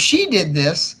 If she did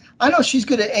this, I know she's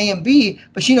good at A and B,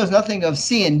 but she knows nothing of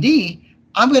C and D.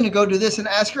 I'm going to go do this and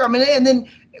ask her. I mean, and then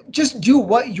just do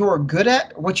what you're good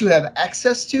at, what you have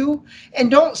access to,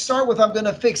 and don't start with, I'm going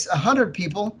to fix 100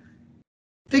 people.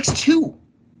 Fix 2.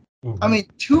 I mean,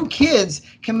 2 kids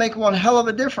can make one hell of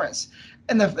a difference.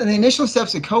 And the initial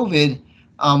steps of COVID,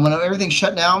 when everything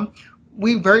shut down,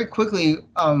 we very quickly,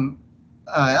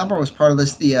 Albert was part of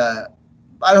this, the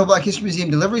Idaho Black History Museum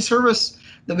delivery service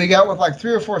that we got with like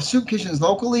 3 or 4 soup kitchens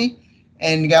locally,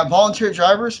 and got volunteer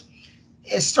drivers.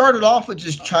 It started off with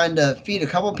just trying to feed a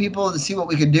couple people to see what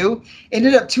we could do. It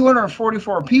ended up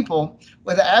 244 people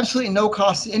with absolutely no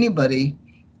cost to anybody,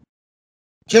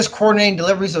 just coordinating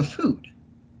deliveries of food.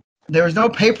 There was no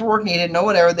paperwork needed, no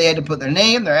whatever. They had to put their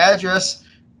name, their address,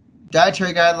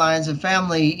 dietary guidelines, and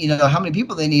family, how many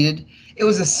people they needed. It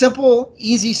was a simple,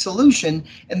 easy solution,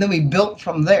 and then we built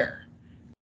from there.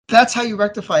 That's how you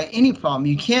rectify any problem.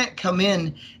 You can't come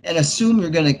in and assume you're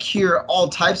going to cure all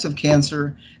types of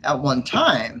cancer at one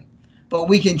time, but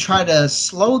we can try to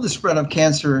slow the spread of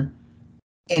cancer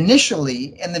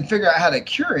initially and then figure out how to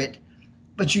cure it.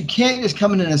 But you can't just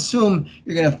come in and assume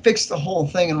you're going to fix the whole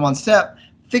thing in one step.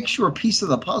 Fix your piece of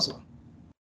the puzzle,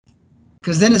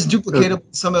 because then it's duplicatable.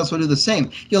 Somebody else will do the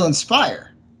same. You'll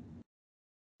inspire.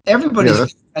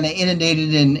 Everybody's kind of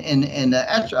inundated in not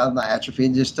atrophy,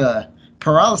 just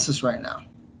paralysis right now.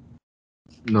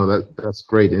 No, that's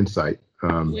great insight.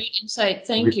 Great insight.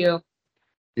 Thank you.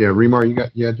 Yeah, Remar,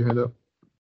 you had your hand up?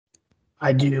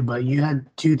 I do, but you had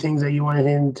 2 things that you wanted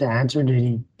him to answer. Did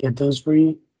he get those for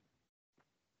you?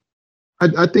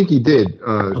 I think he did,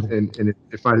 and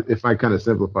if I kind of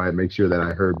simplify it, make sure that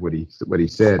I heard what he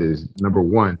said is, number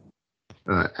 1,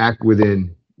 act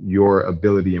within your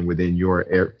ability and within your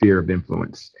sphere of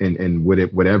influence, and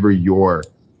whatever your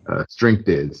strength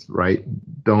is, right?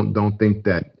 Don't think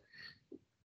that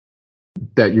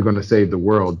you're going to save the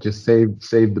world. Just save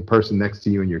the person next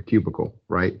to you in your cubicle,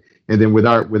 right? And then with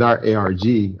our ARG,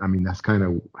 I mean, that's kind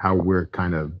of how we're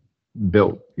kind of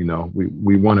built.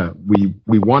 We want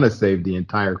to save the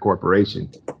entire corporation,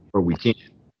 but we can't.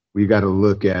 We got to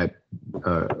look at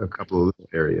a couple of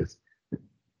areas.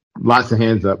 Lots of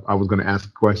hands up. I was going to ask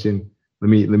a question. Let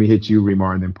me hit you,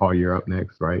 Remar, and then Paul, you're up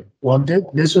next, right? Well,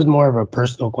 this was more of a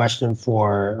personal question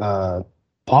for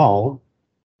Paul,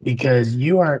 because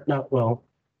you are not, well,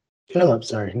 Philip,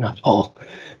 sorry, not Paul.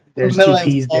 There's Middle two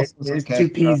name's P's there. also There's okay. two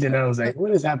P's, and I was like,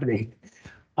 what is happening?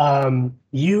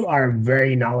 You are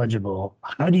very knowledgeable.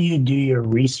 How do you do your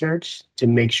research to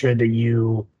make sure that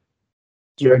you're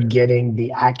getting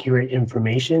the accurate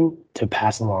information to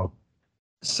pass along?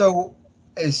 So,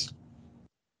 as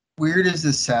weird as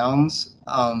this sounds,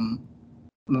 I'm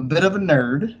a bit of a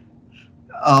nerd.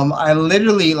 I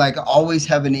literally like always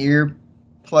have an ear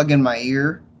plug in my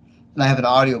ear, and I have an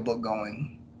audiobook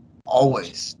going,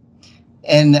 always.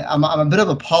 And I'm a bit of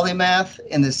a polymath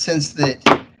in the sense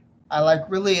that I like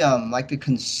really like to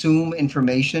consume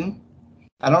information.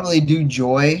 I don't really do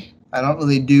joy. I don't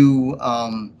really do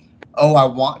I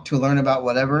want to learn about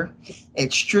whatever.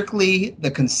 It's strictly the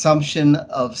consumption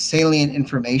of salient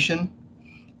information.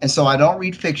 And so I don't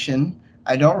read fiction.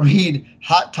 I don't read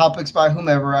hot topics by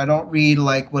whomever. I don't read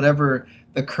like whatever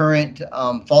the current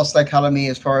false dichotomy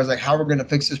as far as like how we're going to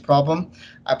fix this problem.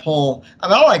 I don't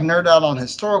like nerd out on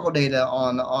historical data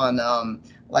on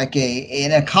like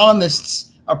an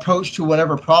economist's approach to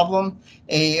whatever problem.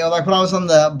 Like when I was on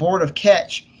the board of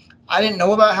Catch, I didn't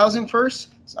know about Housing First,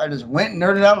 so I just went and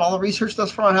nerded out on all the research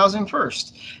thus far on Housing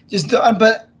First.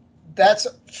 But that's,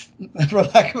 for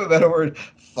lack of a better word,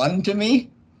 fun to me.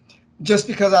 Just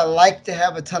because I like to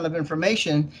have a ton of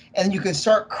information, and you can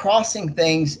start crossing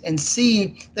things and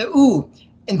see that,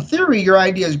 in theory, your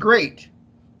idea is great,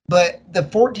 but the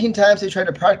 14 times they try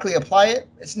to practically apply it,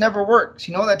 it's never worked.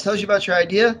 You know what that tells you about your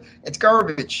idea? It's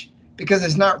garbage because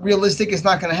it's not realistic. It's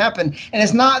not going to happen. And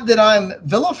it's not that I'm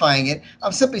vilifying it.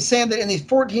 I'm simply saying that in these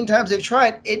 14 times they've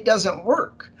tried, it doesn't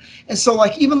work. And so,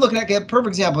 like, even looking at a perfect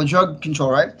example, drug control,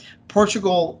 right?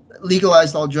 Portugal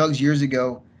legalized all drugs years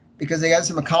ago, because they got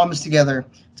some economists together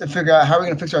to figure out how we're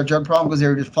going to fix our drug problem because they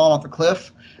were just falling off the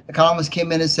cliff. Economists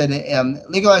came in and said,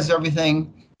 legalize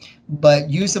everything, but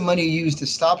use the money you use to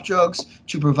stop drugs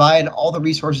to provide all the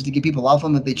resources to get people off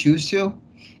them if they choose to.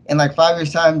 In like 5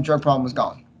 years' time, drug problem was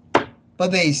gone.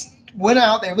 But they went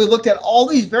out, they really looked at all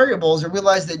these variables and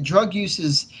realized that drug use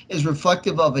is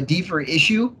reflective of a deeper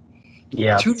issue.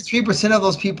 Yeah. 2 to 3% of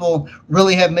those people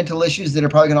really have mental issues that are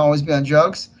probably going to always be on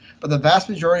drugs. But the vast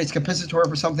majority is compensatory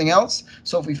for something else.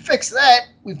 So if we fix that,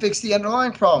 we fix the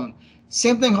underlying problem.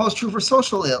 Same thing holds true for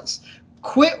social ills.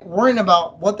 Quit worrying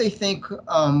about what they think,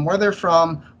 where they're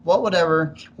from,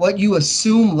 what you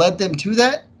assume led them to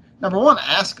that. Number one,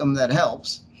 ask them, that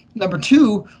helps. Number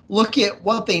two, look at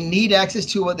what they need access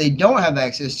to, what they don't have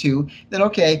access to. Then,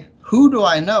 okay, who do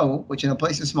I know, which in a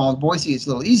place as small as Boise, it's a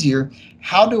little easier.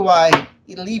 How do I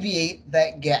alleviate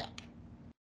that gap?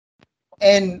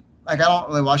 And like, I don't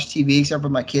really watch TV except for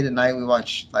my kid at night. We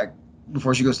watch like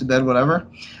before she goes to bed, whatever.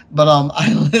 But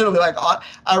I literally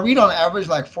I read on average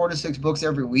like 4 to 6 books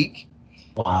every week.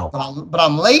 Wow. But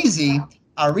I'm lazy.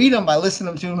 I read them by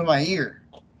listening to them in my ear.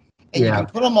 And you can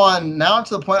put them on now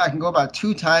to the point I can go about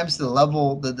 2 times the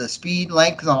level, the speed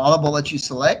length on Audible that you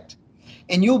select.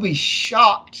 And you'll be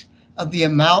shocked of the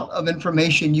amount of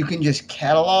information you can just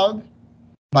catalog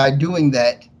by doing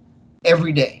that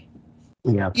every day.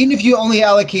 Yeah. Even if you only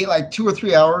allocate like 2 or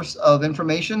 3 hours of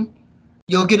information,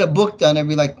 you'll get a book done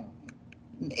every like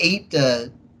 8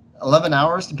 to 11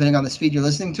 hours, depending on the speed you're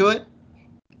listening to it.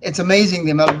 It's amazing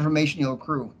the amount of information you'll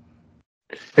accrue.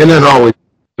 And then always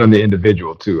on the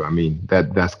individual too. I mean,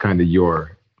 that's kind of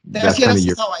your. That's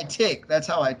how I tick. That's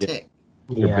how I tick.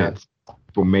 Yeah.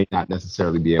 People may not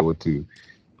necessarily be able to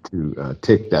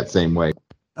tick that same way.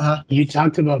 You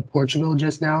talked about Portugal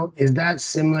just now. Is that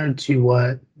similar to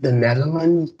what the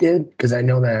Netherlands did? Because I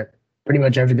know that pretty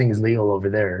much everything is legal over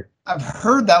there. I've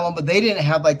heard that one, but they didn't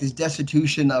have like this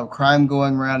destitution of crime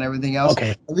going around and everything else.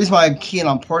 Okay. The reason why I'm keen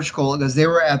on Portugal is they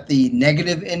were at the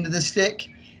negative end of the stick,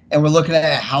 and we're looking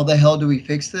at how the hell do we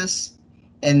fix this?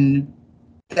 And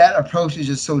that approach is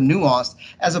just so nuanced,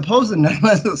 as opposed to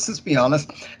Netherlands. Let's be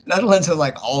honest, Netherlands have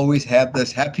like always had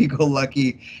this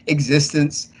happy-go-lucky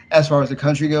existence as far as the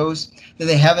country goes, that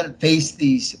they haven't faced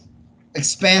these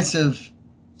expansive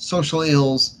social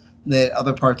ills that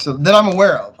other parts of that I'm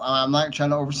aware of. I'm not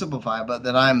trying to oversimplify, but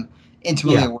that I'm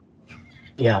intimately aware of.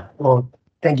 Yeah. Well,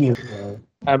 thank you.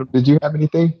 Adam, did you have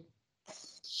anything?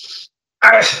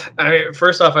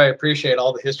 First off, I appreciate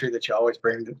all the history that you always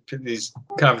bring to these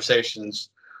conversations.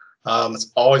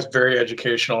 It's always very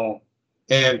educational.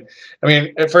 And I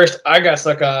mean, at first I got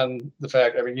stuck on the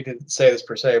fact, I mean, you didn't say this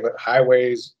per se, but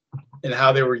highways and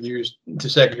how they were used to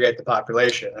segregate the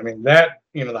population. I mean, that,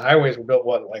 the highways were built,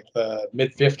 like the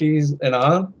mid 50s and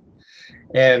on.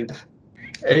 And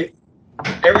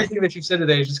everything that you said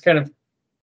today is just kind of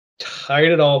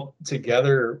tied it all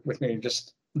together with me,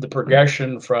 just the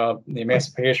progression from the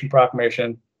Emancipation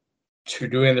Proclamation to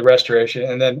doing the restoration,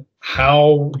 and then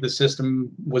how the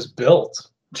system was built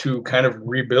to kind of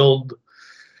rebuild.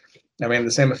 I mean,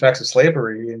 the same effects of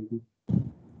slavery, and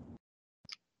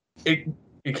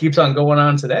it keeps on going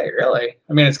on today, really.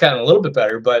 I mean, it's gotten a little bit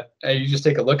better, but you just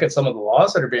take a look at some of the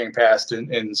laws that are being passed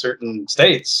in certain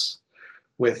states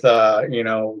with,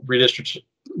 redistribution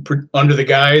under the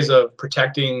guise of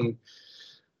protecting,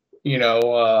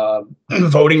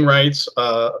 voting rights,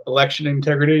 election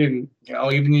integrity, and,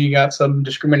 even you got some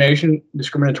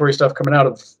discriminatory stuff coming out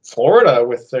of Florida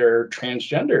with their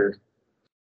transgender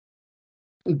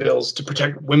bills to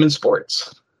protect women's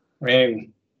sports. I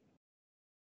mean,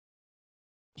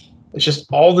 it's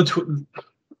just all the.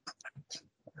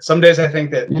 Some days I think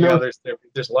that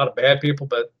there's a lot of bad people,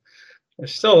 but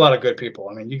there's still a lot of good people.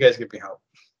 I mean, you guys give me hope.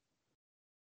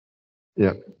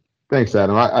 Yeah, thanks,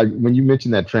 Adam. I when you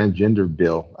mentioned that transgender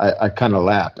bill, I kind of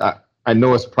laughed. I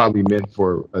know it's probably meant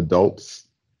for adults,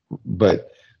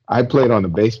 but I played on a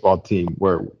baseball team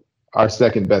where our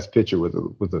second best pitcher was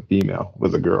a female,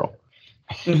 was a girl.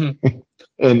 Mm-hmm.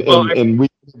 and we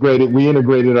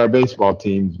integrated our baseball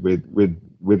teams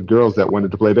with girls that wanted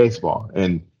to play baseball.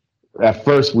 And at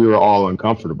first we were all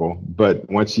uncomfortable, but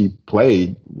once she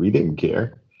played, we didn't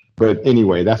care. But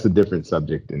anyway, that's a different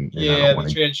subject. And the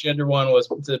transgender one was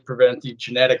to prevent the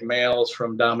genetic males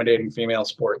from dominating female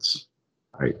sports.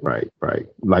 Right.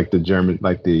 Like the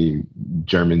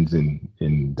Germans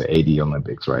in the 80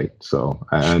 Olympics, right? So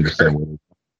I understand.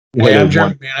 I'm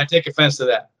German, man. I take offense to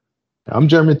that. I'm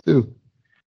German too.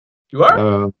 You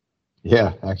are?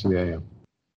 Yeah, actually I am.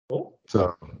 Cool.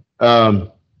 So,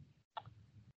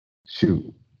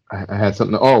 shoot, I had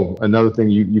something. Oh, another thing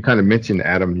you kind of mentioned,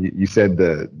 Adam. You said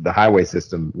the highway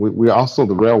system. We also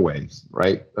the railways,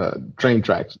 right? Train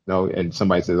tracks. And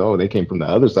somebody says, oh, they came from the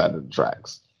other side of the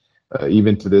tracks.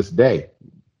 Even to this day,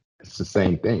 it's the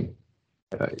same thing.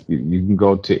 You can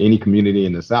go to any community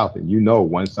in the South, and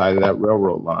one side of that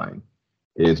railroad line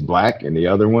is black, and the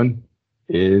other one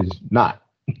is not.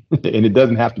 And it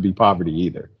doesn't have to be poverty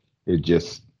either. It's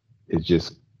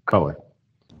just color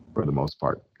for the most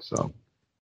part. So.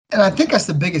 And I think that's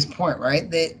the biggest point,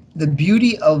 right? The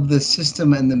beauty of the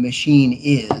system and the machine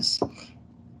is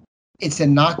it's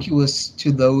innocuous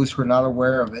to those who are not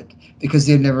aware of it because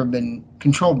they've never been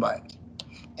controlled by it.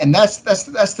 And that's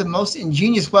the most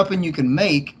ingenious weapon you can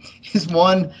make, is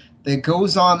one that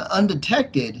goes on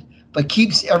undetected but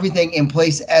keeps everything in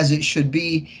place as it should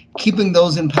be, keeping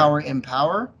those in power,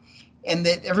 and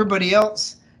that everybody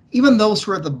else, even those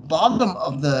who are at the bottom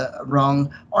of the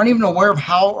rung, aren't even aware of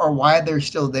how or why they're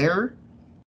still there.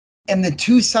 And the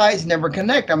two sides never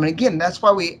connect. I mean, again, that's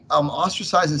why we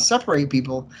ostracize and separate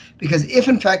people, because if,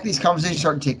 in fact, these conversations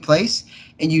start to take place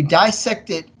and you dissect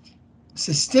it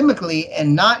systemically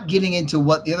and not getting into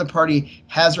what the other party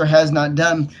has or has not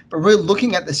done, but really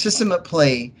looking at the system at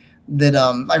play, that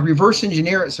like reverse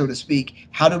engineer it, so to speak,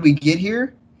 how did we get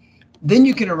here? Then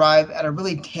you can arrive at a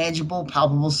really tangible,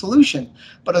 palpable solution.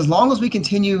 But as long as we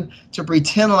continue to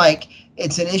pretend like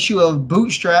it's an issue of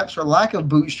bootstraps or lack of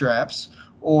bootstraps,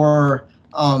 or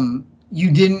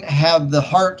you didn't have the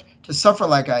heart to suffer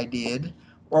like I did,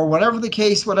 or whatever the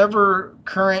case, whatever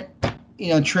current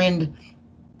trend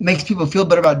makes people feel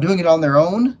better about doing it on their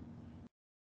own,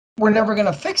 we're never going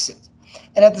to fix it.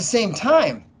 And at the same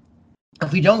time,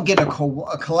 if we don't get a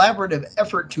collaborative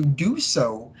effort to do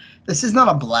so, this is not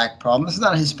a black problem. This is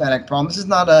not a Hispanic problem. This is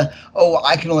not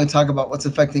I can only talk about what's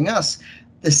affecting us.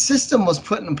 The system was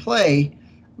put in play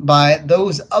by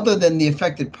those other than the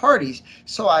affected parties.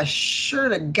 So I sure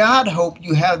to God hope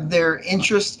you have their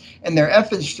interest and their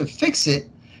efforts to fix it,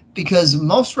 because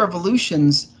most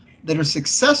revolutions that are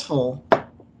successful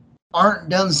aren't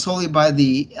done solely by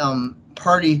the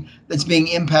party that's being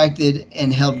impacted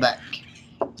and held back.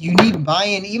 You need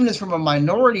buy-in, even as from a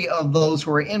minority of those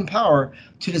who are in power,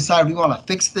 to decide we want to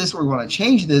fix this or we want to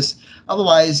change this.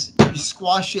 Otherwise, you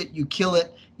squash it, you kill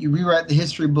it, you rewrite the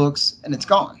history books, and it's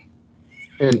gone.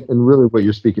 And really what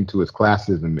you're speaking to is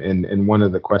classism. And one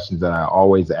of the questions that I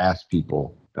always ask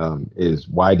people is,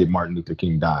 why did Martin Luther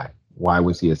King die? Why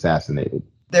was he assassinated?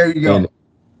 There you go.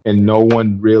 And no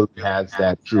one really has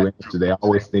that true answer. They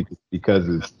always think it's because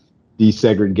of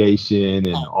desegregation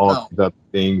and all these other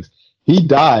things. He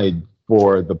died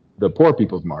for the Poor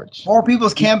People's March. Poor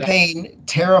People's Campaign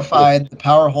terrified the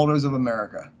power holders of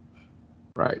America.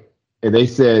 Right. And they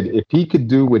said if he could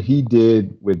do what he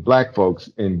did with black folks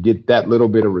and get that little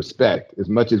bit of respect, as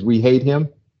much as we hate him,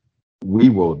 we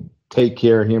will take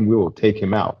care of him. We will take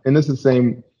him out. And it's the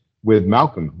same with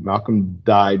Malcolm. Malcolm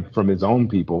died from his own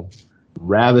people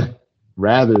rather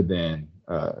than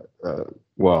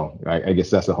well, I guess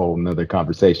that's a whole nother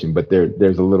conversation, but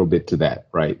there's a little bit to that,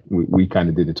 right? We kind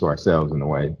of did it to ourselves in a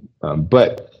way.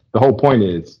 But the whole point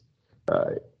is,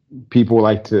 people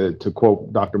like to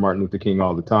quote Dr. Martin Luther King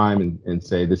all the time and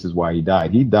say this is why he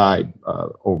died. He died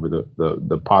over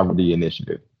the poverty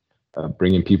initiative,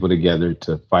 bringing people together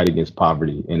to fight against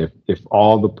poverty. And if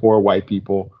all the poor white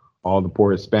people, all the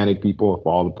poor Hispanic people, if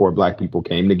all the poor black people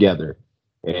came together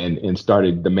and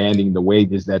started demanding the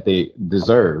wages that they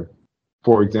deserve.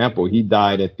 For example, he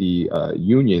died at the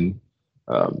union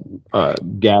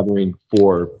gathering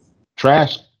for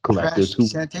trash collectors who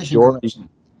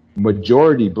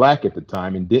majority black at the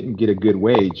time and didn't get a good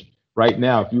wage. Right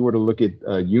now, if you were to look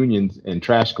at unions and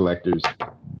trash collectors,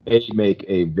 they make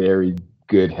a very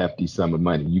good hefty sum of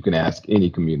money. You can ask any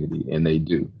community and they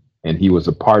do. And he was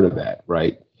a part of that,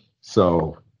 right?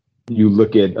 So you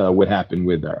look at what happened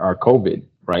with our COVID,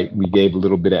 right? We gave a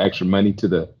little bit of extra money to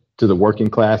the working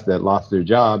class that lost their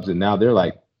jobs, and now they're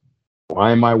like,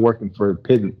 why am I working for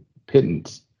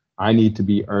pittance? I need to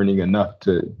be earning enough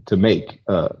to make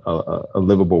a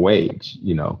livable wage.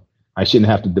 You know, I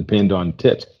shouldn't have to depend on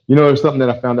tips. You know, there's something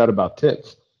that I found out about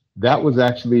tips that was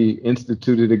actually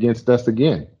instituted against us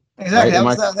again. Exactly,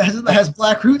 right? That has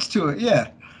black roots to it. Yeah.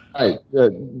 Right.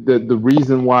 The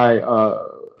reason why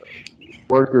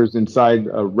workers inside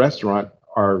a restaurant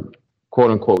are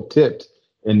quote unquote tipped,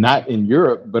 and not in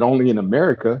Europe, but only in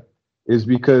America, is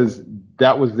because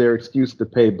that was their excuse to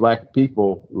pay black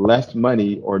people less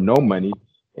money or no money.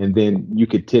 And then you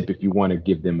could tip if you want to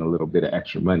give them a little bit of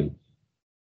extra money.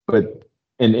 But,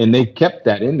 and they kept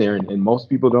that in there. And most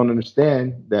people don't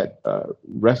understand that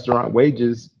restaurant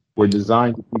wages were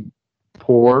designed to keep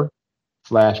poor /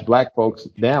 black folks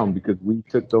down, because we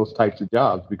took those types of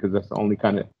jobs because that's the only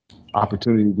kind of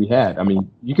opportunity we had. I mean,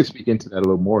 you could speak into that a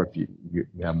little more if you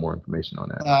have more information on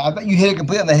that. I bet you hit it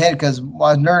completely on the head, because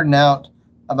while I was nerding out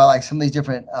about like some of these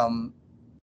different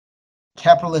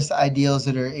capitalist ideals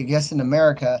that are exist in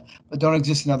America but don't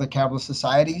exist in other capitalist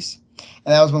societies,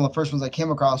 and that was one of the first ones I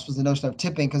came across, was the notion of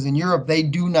tipping, because in Europe they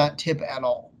do not tip at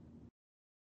all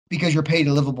because you're paid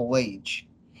a livable wage.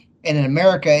 And in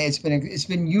America, it's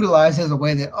been utilized as a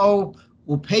way that, oh,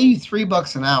 we'll pay you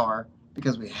 $3 an hour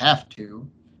because we have to,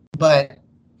 but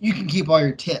you can keep all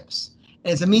your tips.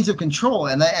 And it's a means of control.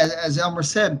 And as Elmer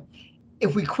said,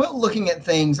 if we quit looking at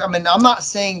things, I mean, I'm not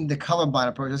saying the colorblind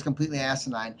approach is completely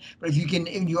asinine, but if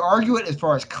you argue it as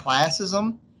far as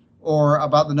classism or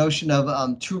about the notion of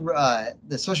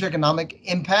the socioeconomic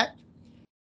impact,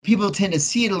 people tend to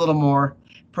see it a little more,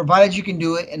 provided you can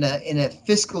do it in a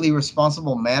fiscally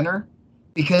responsible manner,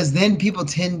 because then people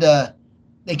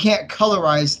they can't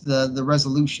colorize the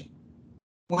resolution.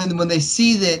 When they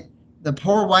see that the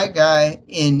poor white guy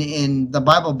in the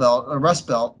Bible Belt or Rust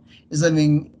Belt is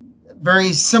living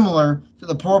very similar to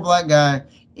the poor black guy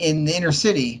in the inner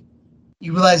city,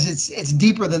 you realize it's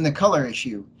deeper than the color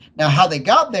issue. Now, how they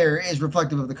got there is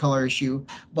reflective of the color issue,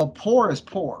 but poor is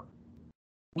poor.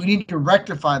 We need to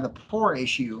rectify the poor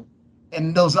issue,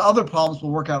 and those other problems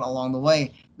will work out along the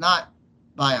way, not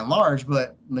by and large,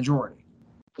 but majority.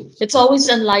 It's always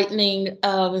enlightening,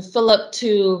 Philip,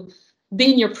 to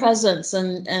be in your presence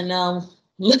and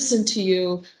listen to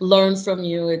you, learn from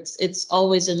you. It's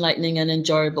always enlightening and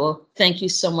enjoyable. Thank you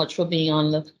so much for being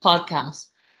on the podcast.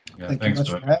 Yeah, Thank thanks you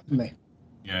much for having me.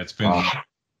 Yeah, it's been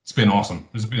awesome.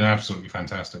 It's been absolutely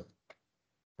fantastic.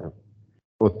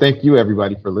 Well, thank you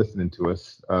everybody for listening to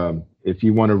us. If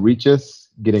you want to reach us,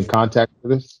 get in contact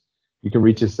with us, you can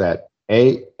reach us at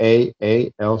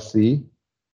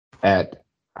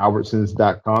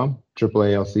AAALC@albertsons.com,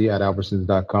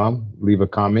 AAALC@albertsons.com. Leave a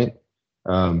comment.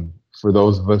 For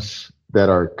those of us that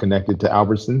are connected to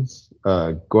Albertsons,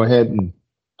 go ahead and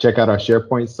check out our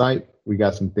SharePoint site. We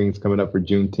got some things coming up for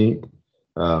Juneteenth.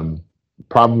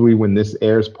 Probably when this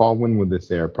airs, Paul, when will this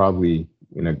air? Probably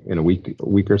in a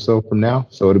week or so from now.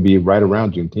 So it'll be right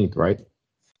around Juneteenth, right?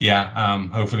 Yeah.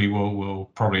 Hopefully we'll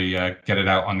probably get it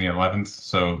out on the 11th.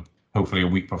 So hopefully a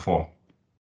week before.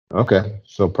 Okay.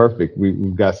 So perfect.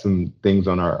 We've got some things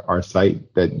on our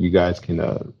site that you guys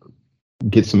can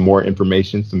get some more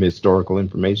information, some historical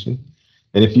information.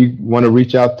 And if you want to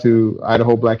reach out to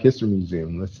Idaho Black History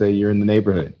Museum, let's say you're in the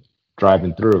neighborhood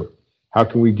driving through, how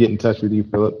can we get in touch with you,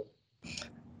 Philip?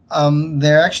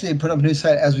 They're actually putting up a new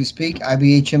site as we speak,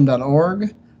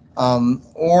 ibhm.org,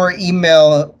 or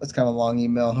email, it's kind of a long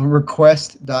email,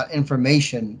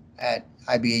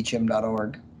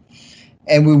 request.information@ibhm.org.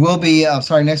 And we will be,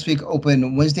 next week,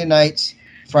 open Wednesday nights,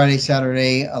 Friday,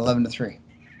 Saturday, 11 to 3.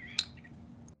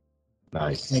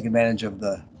 Nice. Take advantage of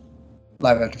the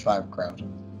Live After 5 crowd.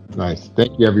 Nice.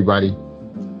 Thank you, everybody.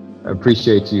 I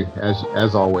appreciate you,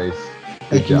 as always.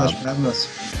 Thank you job. much for having us.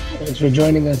 Thanks for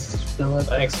joining us, Philip.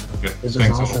 Thanks. Good. This was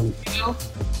Thanks all. awesome. You know,